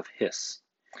bundle of His,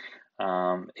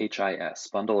 HIS,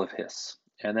 bundle of His.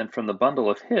 And then from the bundle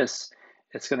of His,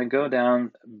 it's going to go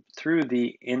down through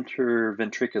the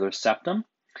interventricular septum,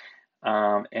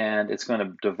 and it's going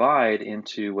to divide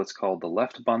into what's called the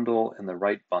left bundle and the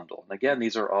right bundle. And again,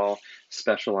 these are all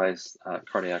specialized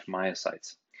cardiac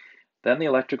myocytes. Then the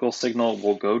electrical signal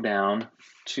will go down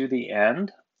to the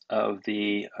end of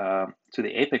to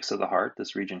the apex of the heart,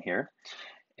 this region here,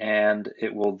 and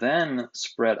it will then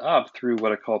spread up through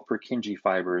what are called Purkinje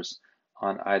fibers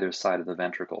on either side of the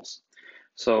ventricles.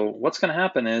 So what's going to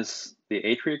happen is the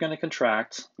atria are going to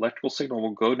contract, electrical signal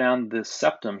will go down this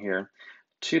septum here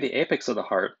to the apex of the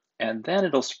heart, and then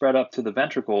it'll spread up to the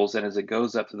ventricles, and as it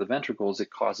goes up to the ventricles, it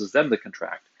causes them to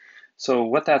contract. So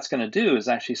what that's going to do is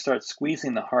actually start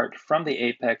squeezing the heart from the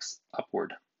apex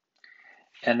upward.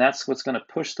 And that's what's going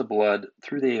to push the blood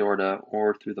through the aorta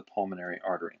or through the pulmonary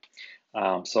artery.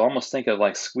 So almost think of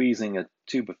like squeezing a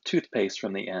tube of toothpaste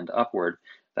from the end upward.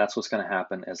 That's what's going to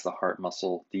happen as the heart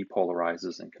muscle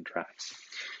depolarizes and contracts.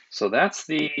 So that's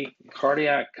the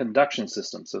cardiac conduction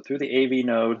system. So through the AV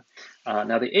node.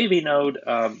 Now the AV node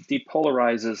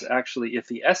depolarizes actually if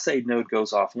the SA node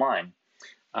goes offline.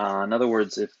 In other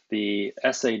words, if the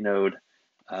SA node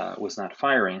was not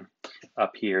firing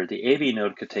up here, the AV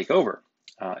node could take over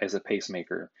as a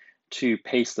pacemaker to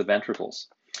pace the ventricles.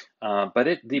 But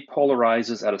it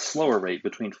depolarizes at a slower rate,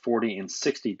 between 40 and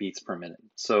 60 beats per minute.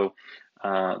 So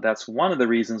that's one of the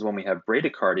reasons when we have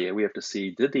bradycardia, we have to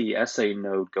see, did the SA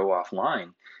node go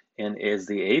offline? And is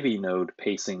the AV node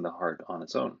pacing the heart on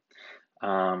its own?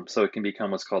 So it can become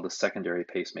what's called a secondary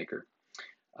pacemaker.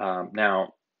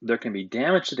 Now, there can be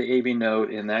damage to the AV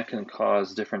node, and that can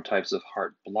cause different types of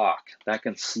heart block. That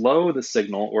can slow the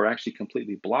signal or actually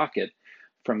completely block it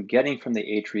from getting from the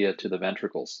atria to the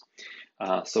ventricles.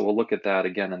 So we'll look at that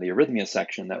again in the arrhythmia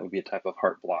section. That would be a type of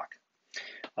heart block.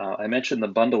 I mentioned the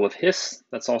bundle of His.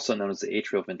 That's also known as the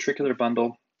atrioventricular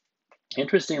bundle.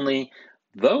 Interestingly,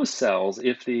 those cells,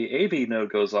 if the AV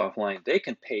node goes offline, they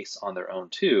can pace on their own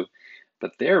too,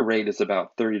 but their rate is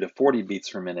about 30 to 40 beats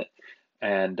per minute.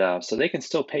 And so they can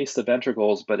still pace the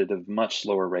ventricles, but at a much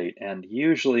slower rate. And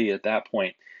usually at that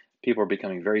point, people are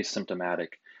becoming very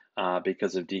symptomatic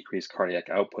because of decreased cardiac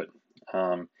output.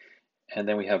 Um, and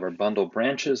then we have our bundle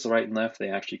branches, right and left.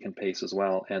 They actually can pace as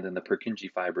well. And then the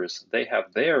Purkinje fibers, they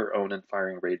have their own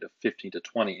firing rate of 15 to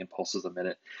 20 impulses a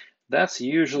minute. That's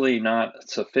usually not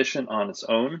sufficient on its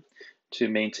own to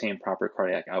maintain proper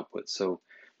cardiac output. So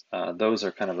those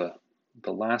are kind of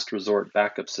the last resort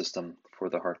backup system for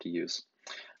the heart to use.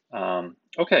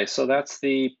 Okay, so that's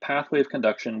the pathway of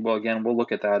conduction. Well, again, we'll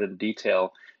look at that in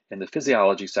detail in the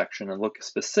physiology section and look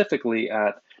specifically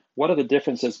at what are the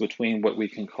differences between what we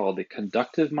can call the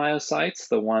conductive myocytes,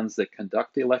 the ones that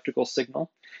conduct the electrical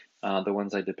signal, the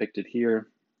ones I depicted here,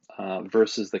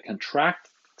 versus the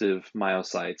contractive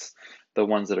myocytes, the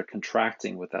ones that are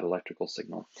contracting with that electrical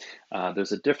signal.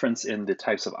 There's a difference in the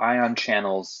types of ion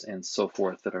channels and so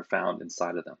forth that are found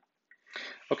inside of them.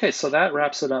 Okay, so that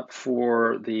wraps it up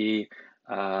for the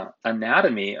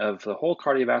anatomy of the whole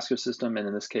cardiovascular system, and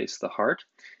in this case, the heart.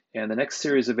 And the next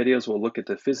series of videos will look at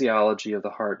the physiology of the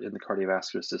heart in the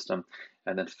cardiovascular system.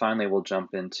 And then finally, we'll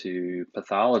jump into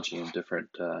pathology and different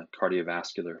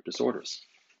cardiovascular disorders.